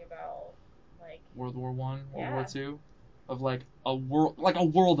talking about, like World War I, World War II, of like a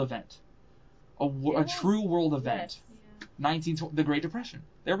world event, a true world event. Yes. The Great Depression.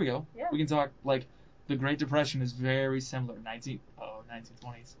 There we go. Yeah. We can talk like the Great Depression is very similar.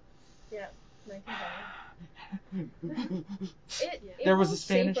 1920s. Yeah. 1920s. There was a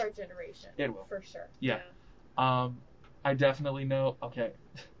Spanish. Shape our generation. It will. For sure. Yeah. I definitely know. Okay.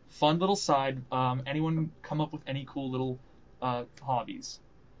 Fun little side. Anyone come up with any cool little hobbies?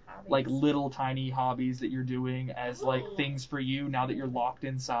 Like little tiny hobbies that you're doing as like things for you now that you're locked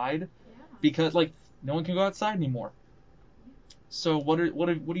inside? Yeah. Because like no one can go outside anymore. So what do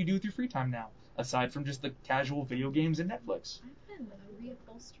you do with your free time now? Aside from just the casual video games and Netflix. I've been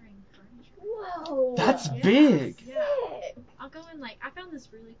reupholstering furniture. Whoa! That's big! Yeah. I'll go in, like, I found this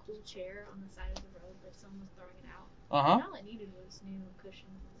really cool chair on the side of the road, like someone was throwing it out. Uh-huh. And all it needed was new cushions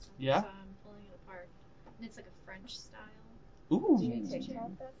and stuff. Yeah. So I'm pulling it apart. And it's like a French style. Ooh. Do you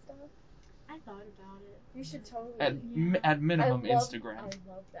TikTok that stuff? I thought about it. You should totally. At minimum, Instagram. I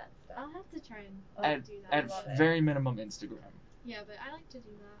love that stuff. I'll have to try and do that. At very minimum, Instagram. Yeah, but I like to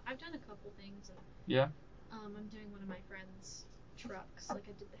do that. I've done a couple things. And, yeah. I'm doing one of my friend's trucks. Like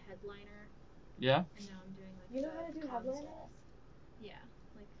I did the headliner. Yeah. And now I'm doing like you know how to do headliners? Yeah,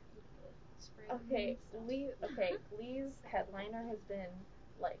 like with the spray. Lee's headliner has been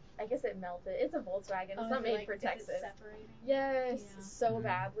like, I guess it melted. It's a Volkswagen. It's not made for Texas. Is it separating? Yes, so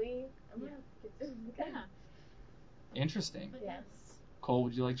badly. Yeah. Interesting. But yes. Cole,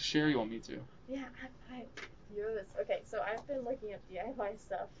 would you like to share? You want me to? Yeah, okay, so I've been looking up DIY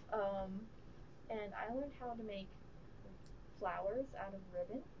stuff, and I learned how to make flowers out of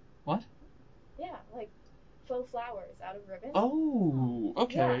ribbon. What? Yeah, like faux flowers out of ribbon. Oh,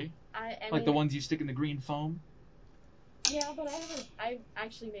 okay. Yeah. I mean, the ones you stick in the green foam? Yeah, but I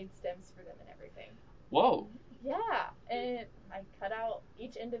actually made stems for them and everything. Whoa. Yeah, and I cut out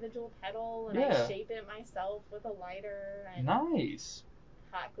each individual petal, and I shape it myself with a lighter. And nice.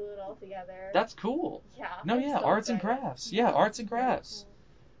 Hot glue it all together. That's cool. Yeah. No, yeah, so arts and crafts. Yeah, arts and crafts.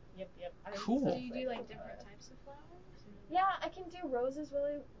 Cool. Yep. Cool. So do you do like different types of flowers? Yeah, I can do roses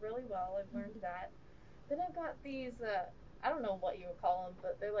really, really well. I've learned that. Then I've got these, I don't know what you would call them,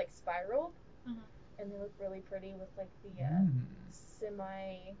 but they're like spiraled. Uh-huh. And they look really pretty with like the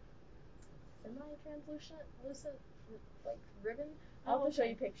semi-translucent like ribbon. I'll have to show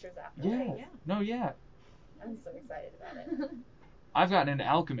you pictures after. Yeah. Okay, yeah. No, yeah. I'm so excited about it. I've gotten into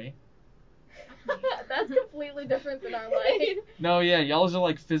alchemy. That's completely different than our life. No, yeah, y'all's are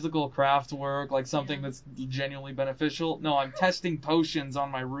like physical craft work, like something that's genuinely beneficial. No, I'm testing potions on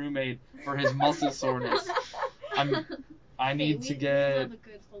my roommate for his muscle soreness. I need to get. Love a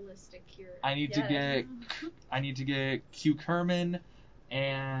good holistic cure. I need to get curcumin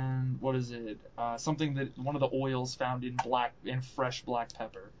and what is it? Something that one of the oils found in fresh black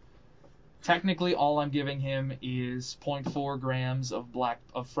pepper. Technically, all I'm giving him is 0.4 grams of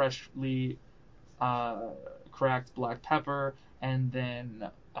freshly cracked black pepper, and then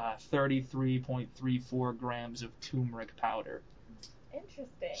 33.34 grams of turmeric powder.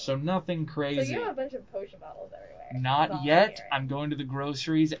 Interesting. So nothing crazy. So you have a bunch of potion bottles everywhere. Not yet. I'm going to the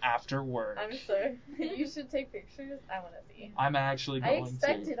groceries after work. I'm sure. You should take pictures. I want to see. I'm actually going to. I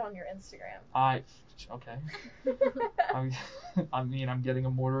expect it on your Instagram. Okay. I'm getting a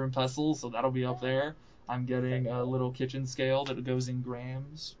mortar and pestle, so that'll be up there. I'm getting a little kitchen scale that goes in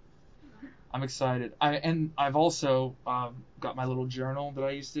grams. I'm excited. I've also got my little journal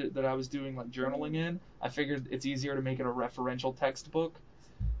that I was doing like journaling in. I figured it's easier to make it a referential textbook.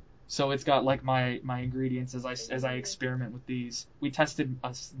 So it's got like my ingredients as I experiment with these. We tested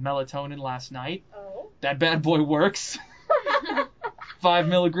melatonin last night. Oh. That bad boy works. 5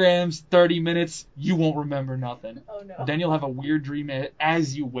 milligrams, 30 minutes, you won't remember nothing. Oh no. Then you'll have a weird dream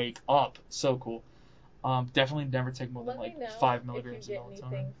as you wake up. So cool. Definitely never take more than 5 milligrams of melatonin. If you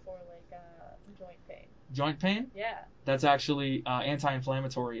get anything for joint pain. Joint pain? Yeah. That's actually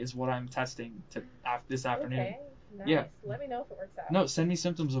anti-inflammatory is what I'm testing this afternoon. Okay. Nice. Yeah. Let me know if it works out. No, send me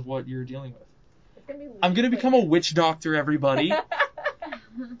symptoms of what you're dealing with. It's gonna be I'm gonna become a witch doctor, everybody.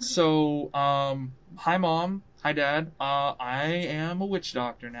 So, hi mom, hi dad. I am a witch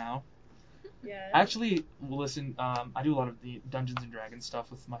doctor now. Yeah. Actually, listen, I do a lot of the Dungeons and Dragons stuff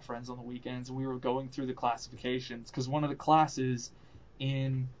with my friends on the weekends, and we were going through the classifications because one of the classes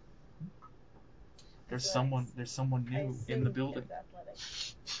in there's someone new in the building.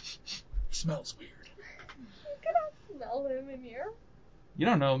 Smells weird. You cannot smell him in here. You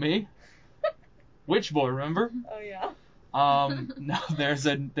don't know me. Witch boy, remember? Oh yeah. No, there's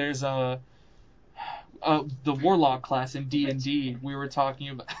a the warlock class in D&D. We were talking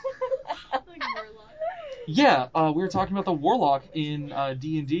about. Like warlock. Yeah, we were talking about the warlock in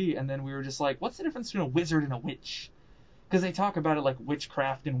D&D, and then we were just like, what's the difference between a wizard and a witch? Because they talk about it like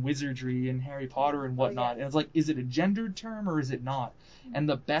witchcraft and wizardry and Harry Potter and whatnot, and it's like, is it a gendered term or is it not? And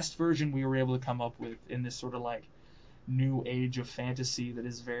the best version we were able to come up with in this sort of like new age of fantasy that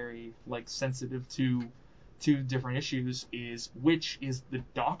is very like sensitive to different issues is witch is the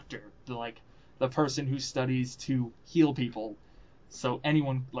doctor, the person who studies to heal people. So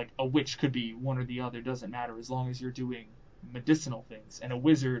anyone, like a witch could be one or the other, doesn't matter as long as you're doing medicinal things. And a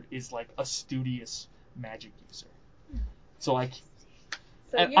wizard is like a studious magic user. So I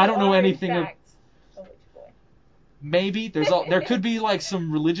don't know anything of. A witch boy. Maybe there could be like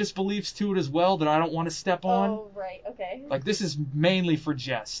some religious beliefs to it as well that I don't want to step on. Oh right, okay. Like this is mainly for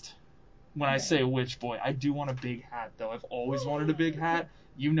jest. When I say a witch boy, I do want a big hat though. I've always wanted a big hat.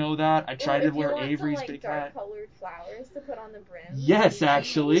 You know that. I tried to wear Avery's big hat. Dark-colored flowers to put on the brim. Yes,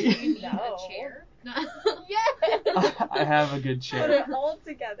 actually. Do you need a chair? No. Yes. I have a good chair. Put it all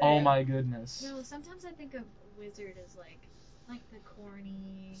together. Oh my goodness. No, sometimes I think of wizard as like the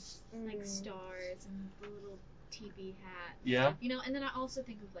corny, like stars and the little teepee hat. Yeah. You know, and then I also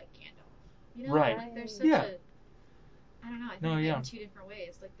think of like Gandalf. You know, right. like there's such a, I don't know, I think yeah. in two different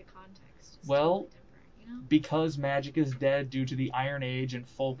ways, like the context is well, totally different, you know? Because magic is dead due to the Iron Age and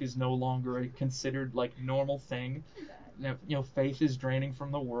folk is no longer a considered like normal thing. You know, faith is draining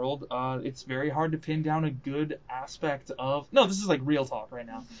from the world. It's very hard to pin down a good aspect of. No, this is like real talk right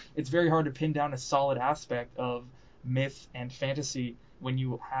now. It's very hard to pin down a solid aspect of myth and fantasy when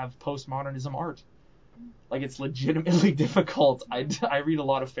you have postmodernism art. Like it's legitimately difficult. I read a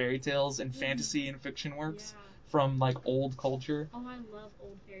lot of fairy tales and fantasy and fiction works from like old culture. Oh, I love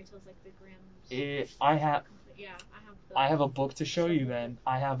old fairy tales like the Grimm's. I have a book to show you. Then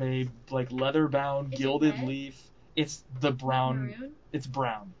I have a like leather-bound gilded leaf. It's the brown. Maroon? It's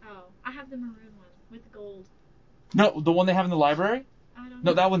brown. Oh, I have the maroon one with gold. No, the one they have in the library? I don't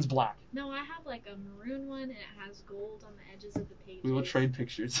know. No, that one's black. No, I have like a maroon one and it has gold on the edges of the pages. We will trade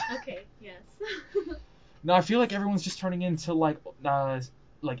pictures. Okay, yes. No, I feel like everyone's just turning into like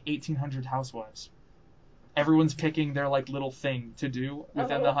 1800 housewives. Everyone's picking their like little thing to do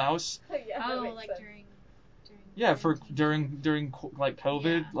within the house. Like sense. during like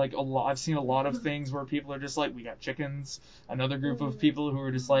COVID, like a lot. I've seen a lot of things where people are just like, we got chickens. Another group of people who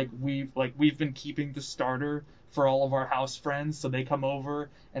are just like, we've been keeping the starter for all of our house friends, so they come over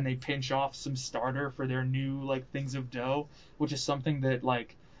and they pinch off some starter for their new like things of dough, which is something that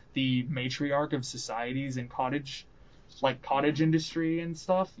like the matriarch of societies and cottage industry and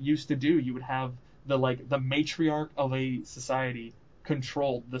stuff used to do. You would have the matriarch of a society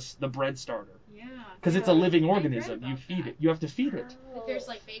control the bread starter. Yeah. Because it's a living organism. You feed it. You have to feed it. But there's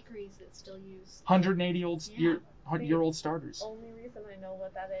like bakeries that still use 180-year-old starters. Only reason I know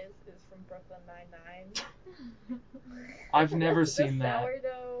what that is from Brooklyn Nine-Nine. I've never seen the that.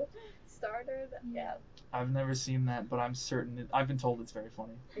 Sourdough starter. Yeah. I've never seen that, but I'm certain I've been told it's very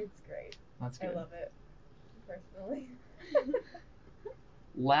funny. It's great. That's good. I love it, personally.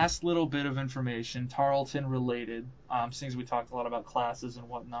 last little bit of information, Tarleton related, since we talked a lot about classes and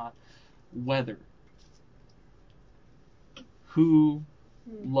whatnot. Weather. Who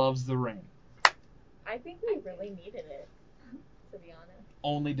loves the rain? I think we really needed it, to be honest.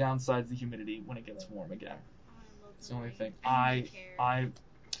 Only downside's the humidity when it gets warm again. It's the only thing. I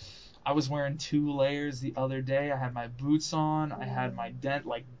was wearing 2 layers the other day. I had my boots on. I had my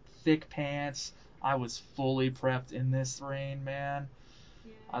thick pants. I was fully prepped in this rain, man.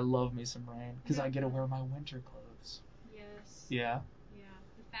 Yeah. I love me some rain because I get to wear my winter clothes. Yes. Yeah. Yeah.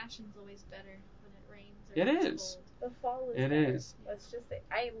 The fashion's always better when it rains or It when is. it's cold. The fall is It there. is. Let's just say,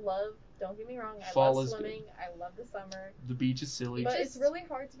 don't get me wrong, I Fall love is swimming, good. I love the summer. The beach is silly. But it's really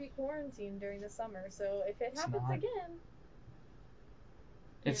hard to be quarantined during the summer, so if it happens again...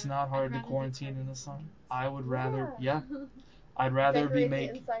 It's not hard to quarantine in the summer. I would rather, I'd rather Decorate be the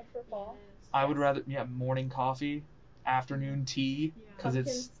inside for fall. I would rather, morning coffee, afternoon tea, because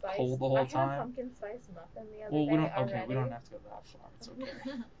it's cold the whole time. I had a pumpkin spice muffin the other day we don't have to go that far. It's okay.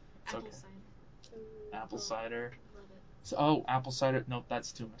 It's Apple okay. cider. Apple cider. Love it. So, apple cider. Nope,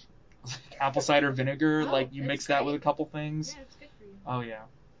 that's too much. Apple cider vinegar, you mix that with a couple things. Yeah, it's good for you. Oh yeah.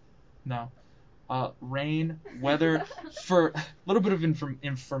 No. Rain, weather. For a little bit of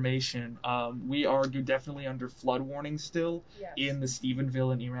information, we are definitely under flood warning still in the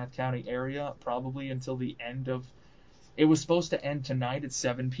Stephenville and Erath County area, probably until the end of. It was supposed to end tonight at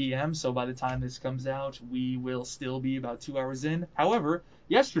 7 p.m., so by the time this comes out, we will still be about 2 hours in. However,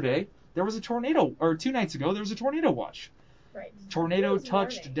 yesterday, there was a tornado, or 2 nights ago, there was a tornado watch. Right. Tornado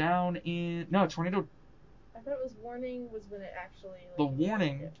touched down in... No, tornado... I thought it was warning was when it actually... The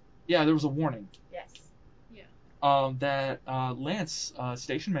warning... Yeah, there was a warning. Yes. Yeah. That Lance,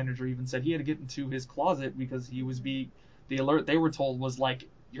 station manager, even said he had to get into his closet because he was the alert they were told was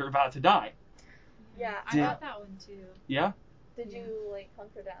you're about to die. Yeah, I got that one too. Yeah? Did you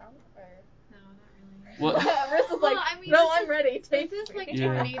hunker down or? No, not really. What? Marissa's no, I'm ready. This is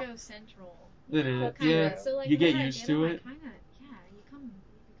tornado central. It is. So yeah. So you get used to it. You become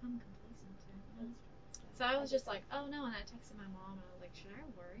complacent to it. So I was just like, oh no, and I texted my mom and I was like, should I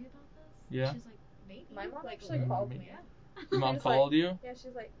worry about this? Yeah. She's like, maybe. My mom actually called me. Yeah. Your mom called you? Yeah,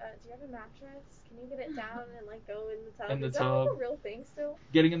 she's like, do you have a mattress? Can you get it down and go in the tub? In the Is tub. that a real thing still?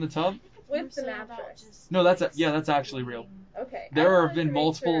 Getting in the tub? With the mattress. No, that's actually real. Okay. There have been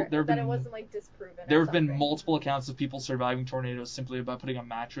multiple. It wasn't disproven. There have been multiple accounts of people surviving tornadoes simply by putting a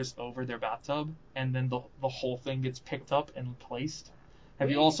mattress over their bathtub, and then the whole thing gets picked up and placed. Have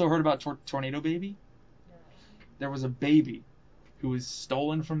you also heard about Tornado Baby? No. There was a baby who was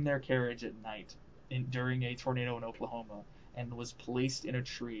stolen from their carriage at night during a tornado in Oklahoma and was placed in a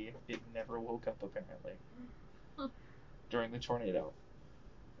tree. It never woke up apparently during the tornado.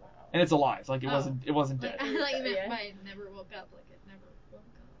 Wow. And it's alive. It wasn't dead. I thought you meant by it never woke up, it never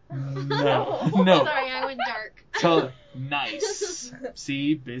woke up. No. Sorry, I went dark. So nice.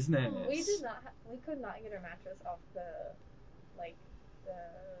 See, business. We could not get our mattress off the what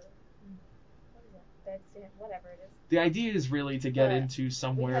is it? Bed stand, whatever it is. The idea is really to get into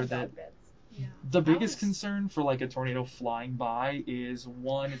somewhere that the biggest concern for a tornado flying by is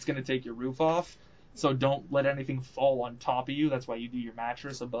one, it's going to take your roof off, so don't let anything fall on top of you. That's why you do your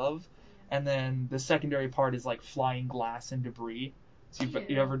mattress above. And then the secondary part is flying glass and debris. So if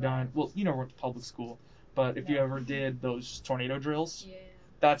you ever done, well, you went to public school, but if you ever did those tornado drills,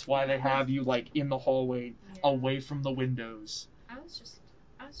 that's why they have you in the hallway away from the windows. I was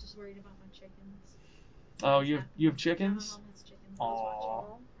just worried about my chickens. Oh, you have chickens? Yeah, my mom has chickens. Aww.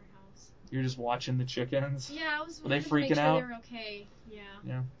 Her house. You're just watching the chickens? Yeah, I was. Were they freaking make sure out? They were okay. Yeah.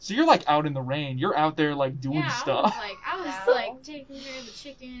 Yeah. So you're out in the rain. You're out there doing stuff. I was taking care of the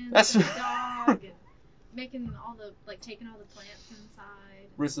chickens and the dog and making all the taking all the plants inside.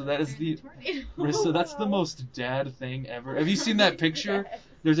 Rissa, that is Rissa, that's the most dad thing ever. Have you seen that picture? Yes.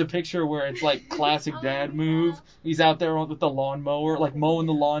 There's a picture where it's classic dad move. He's out there with the lawnmower, mowing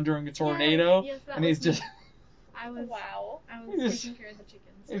the lawn during a tornado, yes, and he's just. I was taking care of the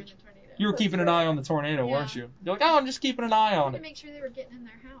chickens during the tornado. You were keeping an eye on the tornado, weren't you? You're like, oh, I'm just keeping an eye on it. To make sure they were getting in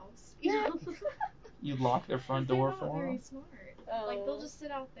their house. Yeah. You lock their front door for them. They're very smart. They'll just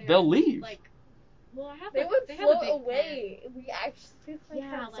sit out there. They'll leave. Well, they would float away. Pen. We actually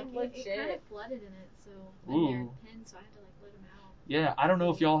have some legit. It kind of flooded in it, so they're in pen, so I had to let them out. Yeah, I don't know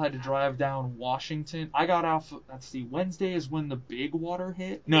if y'all had to drive down Washington. I got off. Let's see. Wednesday is when the big water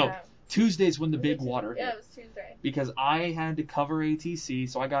hit. No, Tuesday's when the big water hit. Yeah, it was Tuesday. Because I had to cover ATC,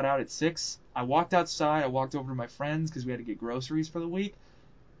 so I got out at 6. I walked outside. I walked over to my friends because we had to get groceries for the week.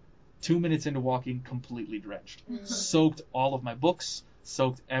 2 minutes into walking, completely drenched. Soaked all of my books,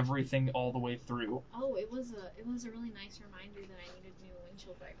 soaked everything all the way through. Oh, it was a really nice reminder that I needed new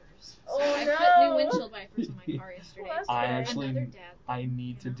windshield wipers. So I put new windshield wipers on my car yesterday. Well, I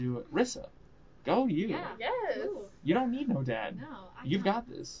need to do it. Rissa, go you. Yeah. Yes. Ooh. You don't need no dad. No, You've got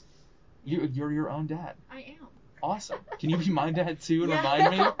this. You're your own dad. I am. Awesome. Can you be my dad too and Yeah.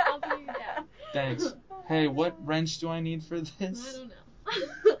 remind me? I'll be your dad. Thanks. Hey, what wrench do I need for this? I don't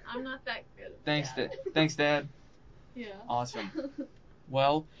know. I'm not that good. Thanks, Dad. Thanks, Dad. Yeah. Awesome.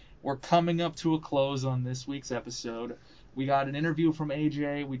 Well, we're coming up to a close on this week's episode. We got an interview from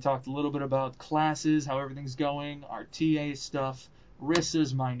AJ. We talked a little bit about classes, how everything's going, our TA stuff.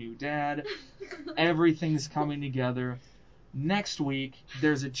 Rissa's my new dad. Everything's coming together. Next week,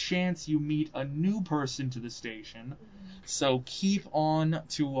 there's a chance you meet a new person to the station. So keep on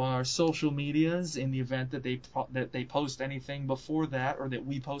to our social medias in the event that they post anything before that, or that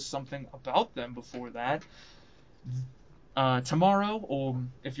we post something about them before that. Tomorrow, or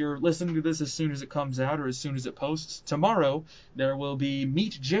if you're listening to this as soon as it comes out or as soon as it posts, tomorrow there will be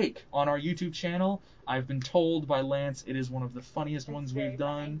Meet Jake on our YouTube channel. I've been told by Lance it is one of the funniest ones we've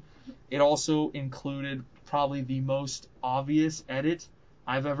done. It also included probably the most obvious edit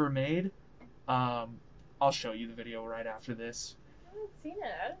I've ever made. I'll show you the video right after this. I haven't seen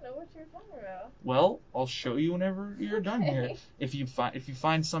it. I don't know what you're talking about. Well, I'll show you whenever you're done here. If you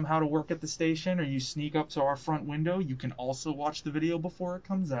find somehow to work at the station, or you sneak up to our front window, you can also watch the video before it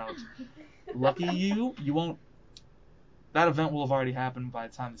comes out. Lucky you won't. That event will have already happened by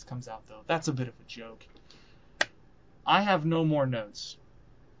the time this comes out, though. That's a bit of a joke. I have no more notes.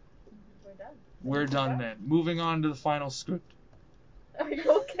 We're done. We're done then. Moving on to the final script. Are you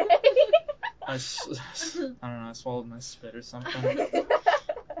okay? I don't know, I swallowed my spit or something.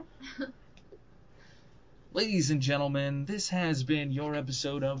 Ladies and gentlemen, this has been your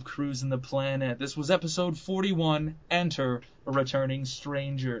episode of Cruising the Planet. This was episode 41, Enter a Returning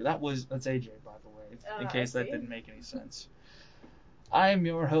Stranger. That's AJ, by the way, in case that didn't make any sense. I am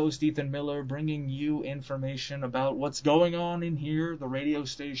your host, Ethan Miller, bringing you information about what's going on in here, the radio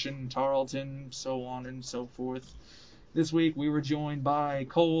station, Tarleton, so on and so forth. This week we were joined by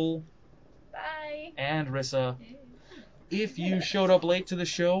Cole. Bye. And Rissa. If you showed up late to the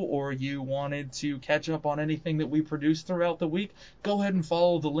show, or you wanted to catch up on anything that we produced throughout the week, go ahead and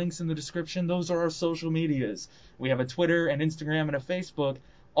follow the links in the description. Those are our social medias. We have a Twitter, an Instagram, and a Facebook,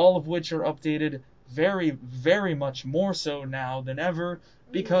 all of which are updated very, very much more so now than ever,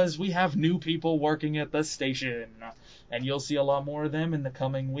 because we have new people working at the station. And you'll see a lot more of them in the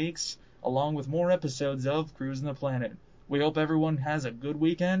coming weeks, along with more episodes of Cruising the Planet. We hope everyone has a good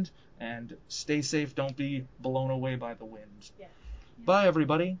weekend, and stay safe. Don't be blown away by the wind. Yeah. Bye,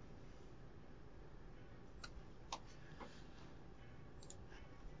 everybody.